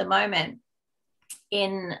looking at the moment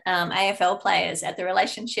in AFL players at the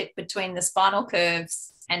relationship between the spinal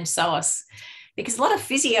curves and psoas, because a lot of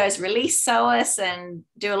physios release psoas and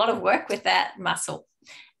do a lot of work with that muscle.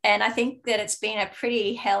 And I think that it's been a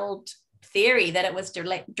pretty held theory that it was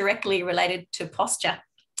directly related to posture.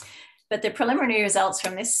 But the preliminary results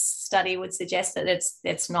from this study would suggest that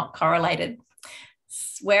it's not correlated.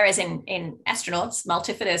 Whereas in astronauts,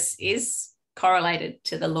 multifidus is correlated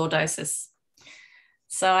to the lordosis.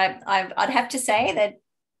 So I'd have to say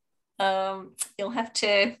that we'll have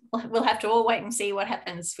to all wait and see what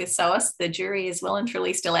happens with psoas. The jury is well and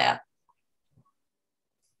truly still out.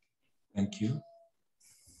 Thank you.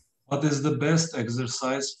 What is the best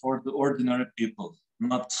exercise for the ordinary people,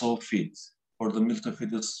 not so fit, for the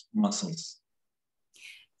multifidus muscles?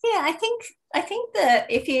 Yeah, I think that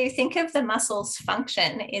if you think of the muscle's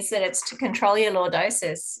function is that it's to control your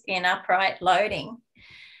lordosis in upright loading.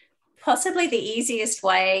 Possibly the easiest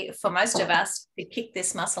way for most of us to kick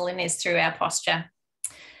this muscle in is through our posture.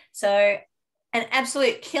 So an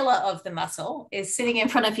absolute killer of the muscle is sitting in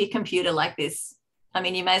front of your computer like this. I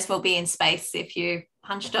mean, you may as well be in space if you're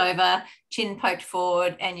hunched over, chin poked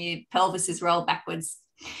forward, and your pelvis is rolled backwards.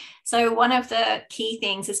 So one of the key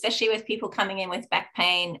things, especially with people coming in with back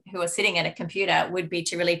pain who are sitting at a computer, would be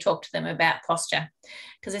to really talk to them about posture.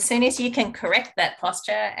 Because as soon as you can correct that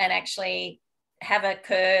posture and actually have a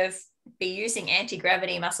curve, be using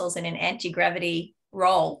anti-gravity muscles in an anti-gravity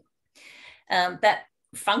roll, that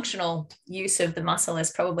functional use of the muscle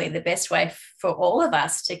is probably the best way for all of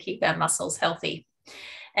us to keep our muscles healthy.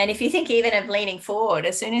 And if you think even of leaning forward,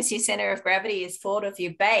 as soon as your center of gravity is forward of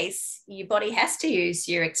your base, your body has to use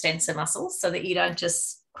your extensor muscles so that you don't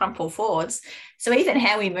just crumple forwards. So even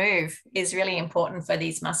how we move is really important for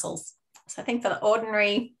these muscles. So I think for the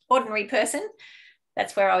ordinary person,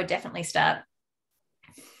 that's where I would definitely start.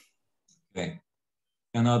 Okay.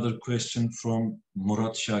 Another question from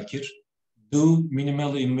Murat Shakir. Do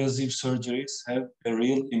minimally invasive surgeries have a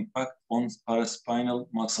real impact on paraspinal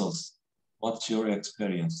muscles? What's your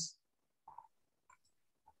experience?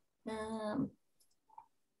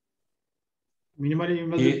 Minimally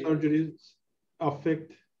invasive surgeries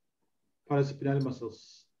affect paraspinal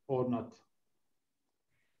muscles or not?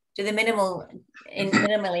 Do the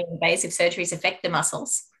minimally invasive surgeries affect the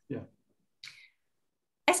muscles? Yeah.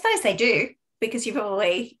 I suppose they do, because you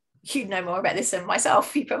know more about this than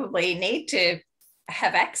myself. You probably need to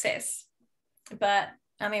have access. But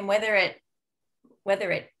I mean, whether it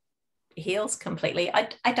heals completely,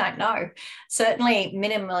 I don't know. Certainly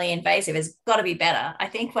minimally invasive has got to be better. I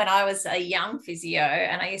think when I was a young physio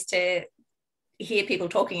and I used to hear people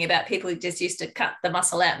talking about people who just used to cut the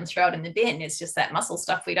muscle out and throw it in the bin, it's just that muscle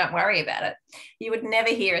stuff, we don't worry about it. You would never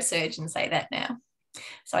hear a surgeon say that now.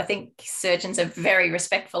 So I think surgeons are very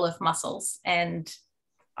respectful of muscles, and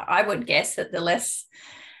I would guess that the less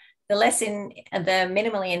in the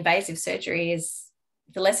minimally invasive surgery is,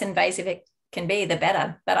 the less invasive it can be, the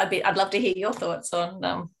better. But I'd love to hear your thoughts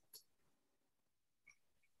on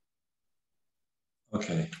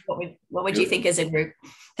okay. What would you think as a group?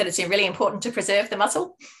 That it's really important to preserve the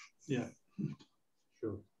muscle? Yeah,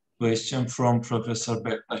 sure. Question from Professor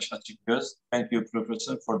Bektaş Açıkgöz. Thank you,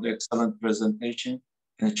 Professor, for the excellent presentation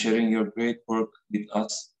and sharing your great work with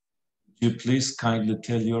us. Would you please kindly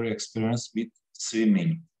tell your experience with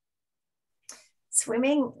swimming?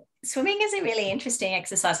 Swimming is a really interesting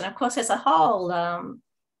exercise, and of course there's a whole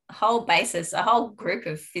group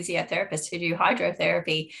of physiotherapists who do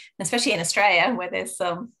hydrotherapy, especially in Australia, where there's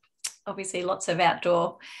obviously lots of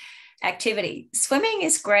outdoor activity. Swimming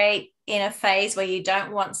is great in a phase where you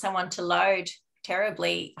don't want someone to load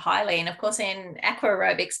terribly highly, and of course in aqua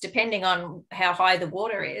aerobics, depending on how high the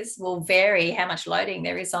water is, will vary how much loading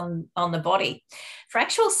there is on the body. For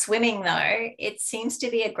actual swimming though, it seems to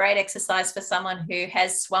be a great exercise for someone who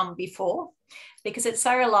has swum before, because it's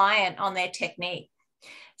so reliant on their technique.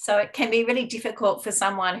 So it can be really difficult for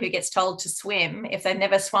someone who gets told to swim if they've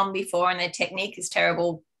never swum before and their technique is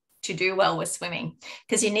terrible to do well with swimming,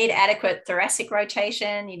 because you need adequate thoracic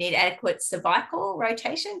rotation, you need adequate cervical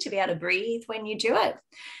rotation to be able to breathe when you do it.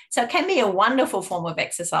 So it can be a wonderful form of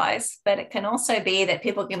exercise, but it can also be that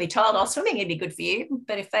people can be told, oh, swimming would be good for you.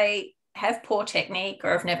 But if they have poor technique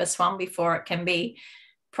or have never swum before, it can be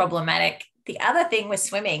problematic. The other thing with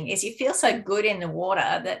swimming is you feel so good in the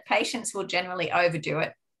water that patients will generally overdo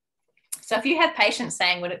it. So if you have patients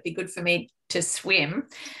saying, would it be good for me to swim?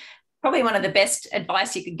 Probably one of the best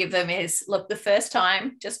advice you could give them is, look, the first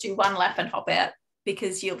time, just do one lap and hop out,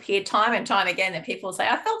 because you'll hear time and time again that people say,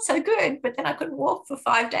 I felt so good, but then I couldn't walk for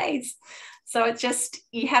 5 days. So it's just,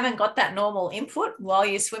 you haven't got that normal input while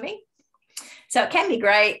you're swimming. So it can be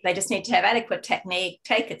great. They just need to have adequate technique,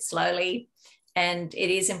 take it slowly. And it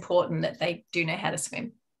is important that they do know how to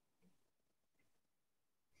swim.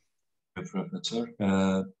 Professor.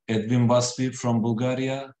 Edwin Vaspi from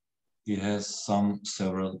Bulgaria. He has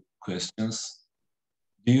several questions.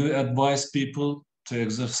 Do you advise people to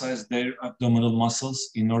exercise their abdominal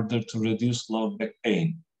muscles in order to reduce low back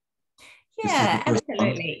pain? Yeah,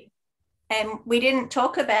 absolutely. And we didn't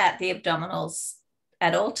talk about the abdominals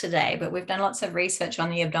at all today, but we've done lots of research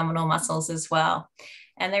on the abdominal muscles as well.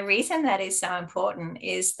 And the reason that is so important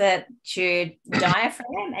is that your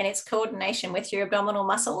diaphragm and its coordination with your abdominal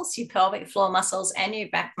muscles, your pelvic floor muscles and your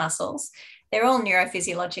back muscles, they're all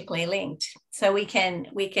neurophysiologically linked. So we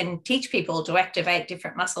can teach people to activate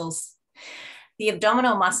different muscles. The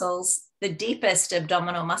abdominal muscles, the deepest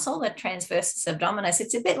abdominal muscle, the transversus abdominis,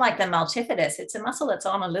 it's a bit like the multifidus. It's a muscle that's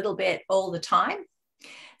on a little bit all the time.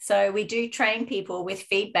 So we do train people with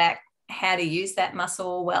feedback how to use that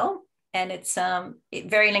muscle well. And it's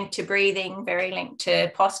very linked to breathing, very linked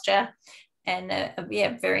to posture, and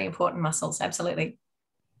yeah, very important muscles, absolutely.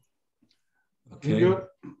 Okay.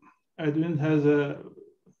 Edwin has 2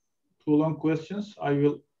 long questions. I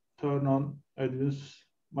will turn on Edwin's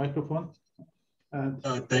microphone. And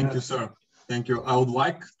thank you, sir. Thank you. I would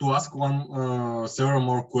like to ask several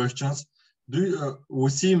more questions. We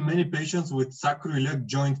see many patients with sacroiliac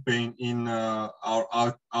joint pain in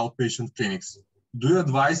our outpatient clinics. Do you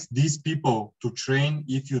advise these people to train?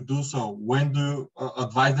 If you do so, when do you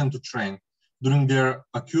advise them to train? During their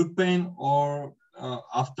acute pain or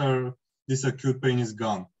after this acute pain is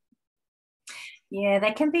gone? Yeah,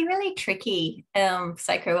 they can be really tricky,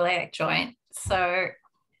 sacroiliac joint. So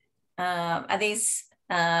are these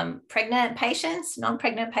pregnant patients,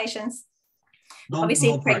 non-pregnant patients.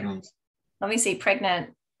 Obviously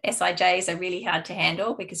pregnant SIJs are really hard to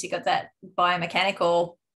handle because you've got that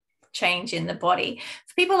biomechanical change in the body.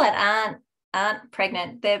 For people that aren't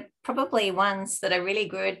pregnant, they're probably ones that are really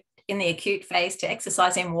good in the acute phase to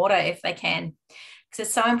exercise in water if they can, because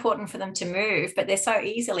it's so important for them to move, but they're so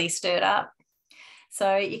easily stirred up.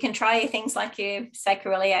 So you can try your things like your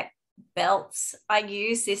sacroiliac belts. I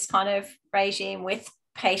use this kind of regime with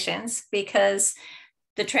patients because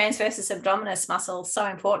the transversus abdominis muscle is so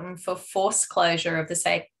important for force closure of the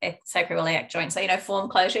sacroiliac joint. So, form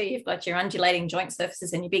closure, you've got your undulating joint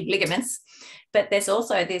surfaces and your big ligaments, but there's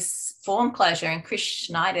also this form closure, and Chris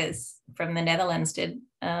Schneider's from the Netherlands did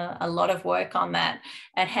a lot of work on that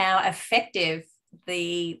and how effective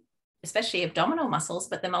especially abdominal muscles,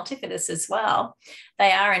 but the multifidus as well,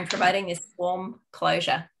 they are in promoting this form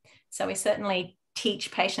closure. So we certainly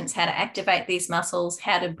teach patients how to activate these muscles,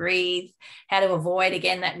 how to breathe, how to avoid,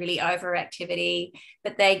 again, that really overactivity.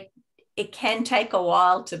 But it can take a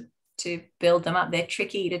while to build them up. They're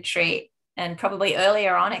tricky to treat, and probably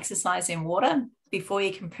earlier on exercise in water before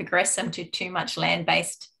you can progress them to too much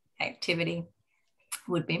land-based activity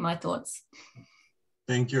would be my thoughts.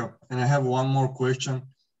 Thank you. And I have one more question.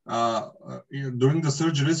 During the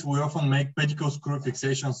surgeries, we often make pedicle screw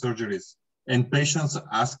fixation surgeries, and patients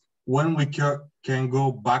ask when we can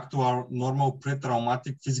go back to our normal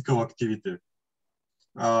pre-traumatic physical activity.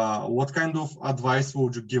 What kind of advice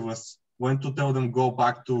would you give us? When to tell them go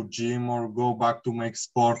back to gym or go back to make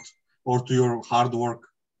sport or to your hard work?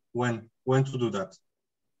 When to do that?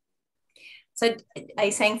 So are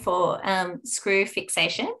you saying for screw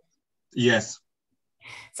fixation? Yes.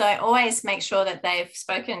 So I always make sure that they've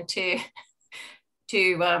spoken to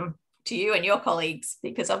you and your colleagues,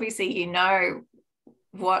 because obviously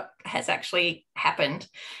what has actually happened.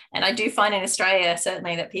 And I do find in Australia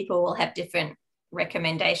certainly that people will have different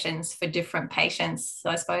recommendations for different patients. So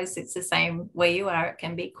I suppose it's the same where you are. It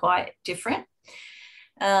can be quite different.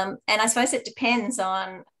 And I suppose it depends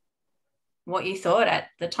on what you thought at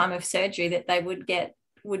the time of surgery that they would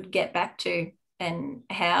get back to, and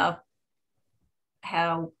how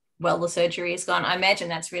well the surgery has gone. I imagine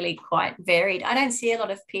that's really quite varied. I don't see a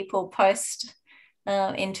lot of people post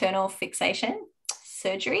internal fixation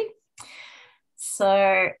surgery.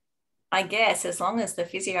 So I guess as long as the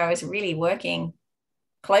physio is really working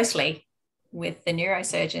closely with the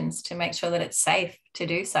neurosurgeons to make sure that it's safe to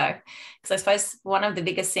do so. Because I suppose one of the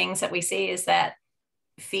biggest things that we see is that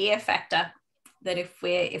fear factor, that if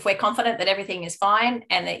we're confident that everything is fine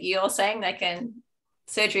and that you're saying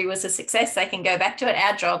surgery was a success, they can go back to it.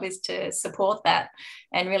 Our job is to support that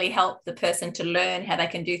and really help the person to learn how they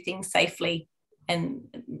can do things safely and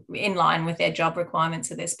in line with their job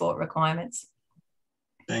requirements or their sport requirements.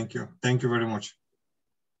 Thank you. Thank you very much.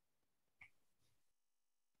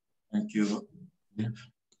 Thank you.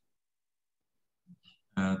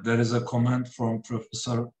 There is a comment from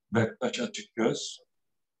Professor Bektaş Açıkgöz.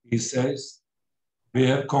 He says, we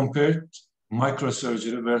have compared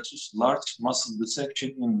microsurgery versus large muscle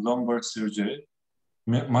dissection in lumbar surgery.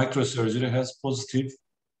 Microsurgery has positive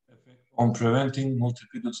effect on preventing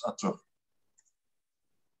multifidus atrophy.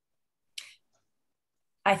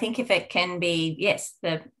 I think if it can be, yes,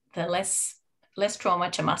 the less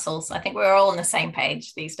trauma to muscles. I think we're all on the same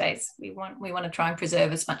page these days. We want to try and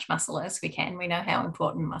preserve as much muscle as we can. We know how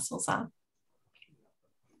important muscles are.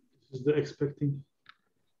 This is the expecting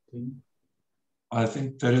thing. I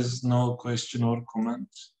think there is no question or comment.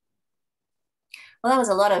 Well, that was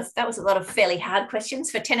a lot of fairly hard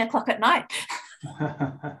questions for 10 o'clock at night.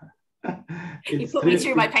 You put me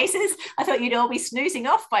through my paces. I thought you'd all be snoozing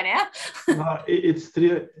off by now. No, it's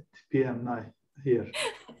 3 p.m. now here.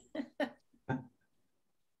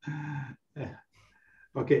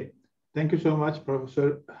 Okay, thank you so much,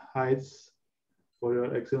 Professor Heitz, for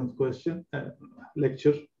your excellent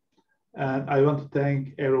lecture. And I want to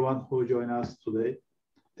thank everyone who joined us today.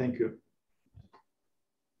 Thank you.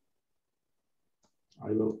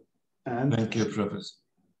 I will end. Thank you, Professor.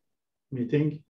 Meeting.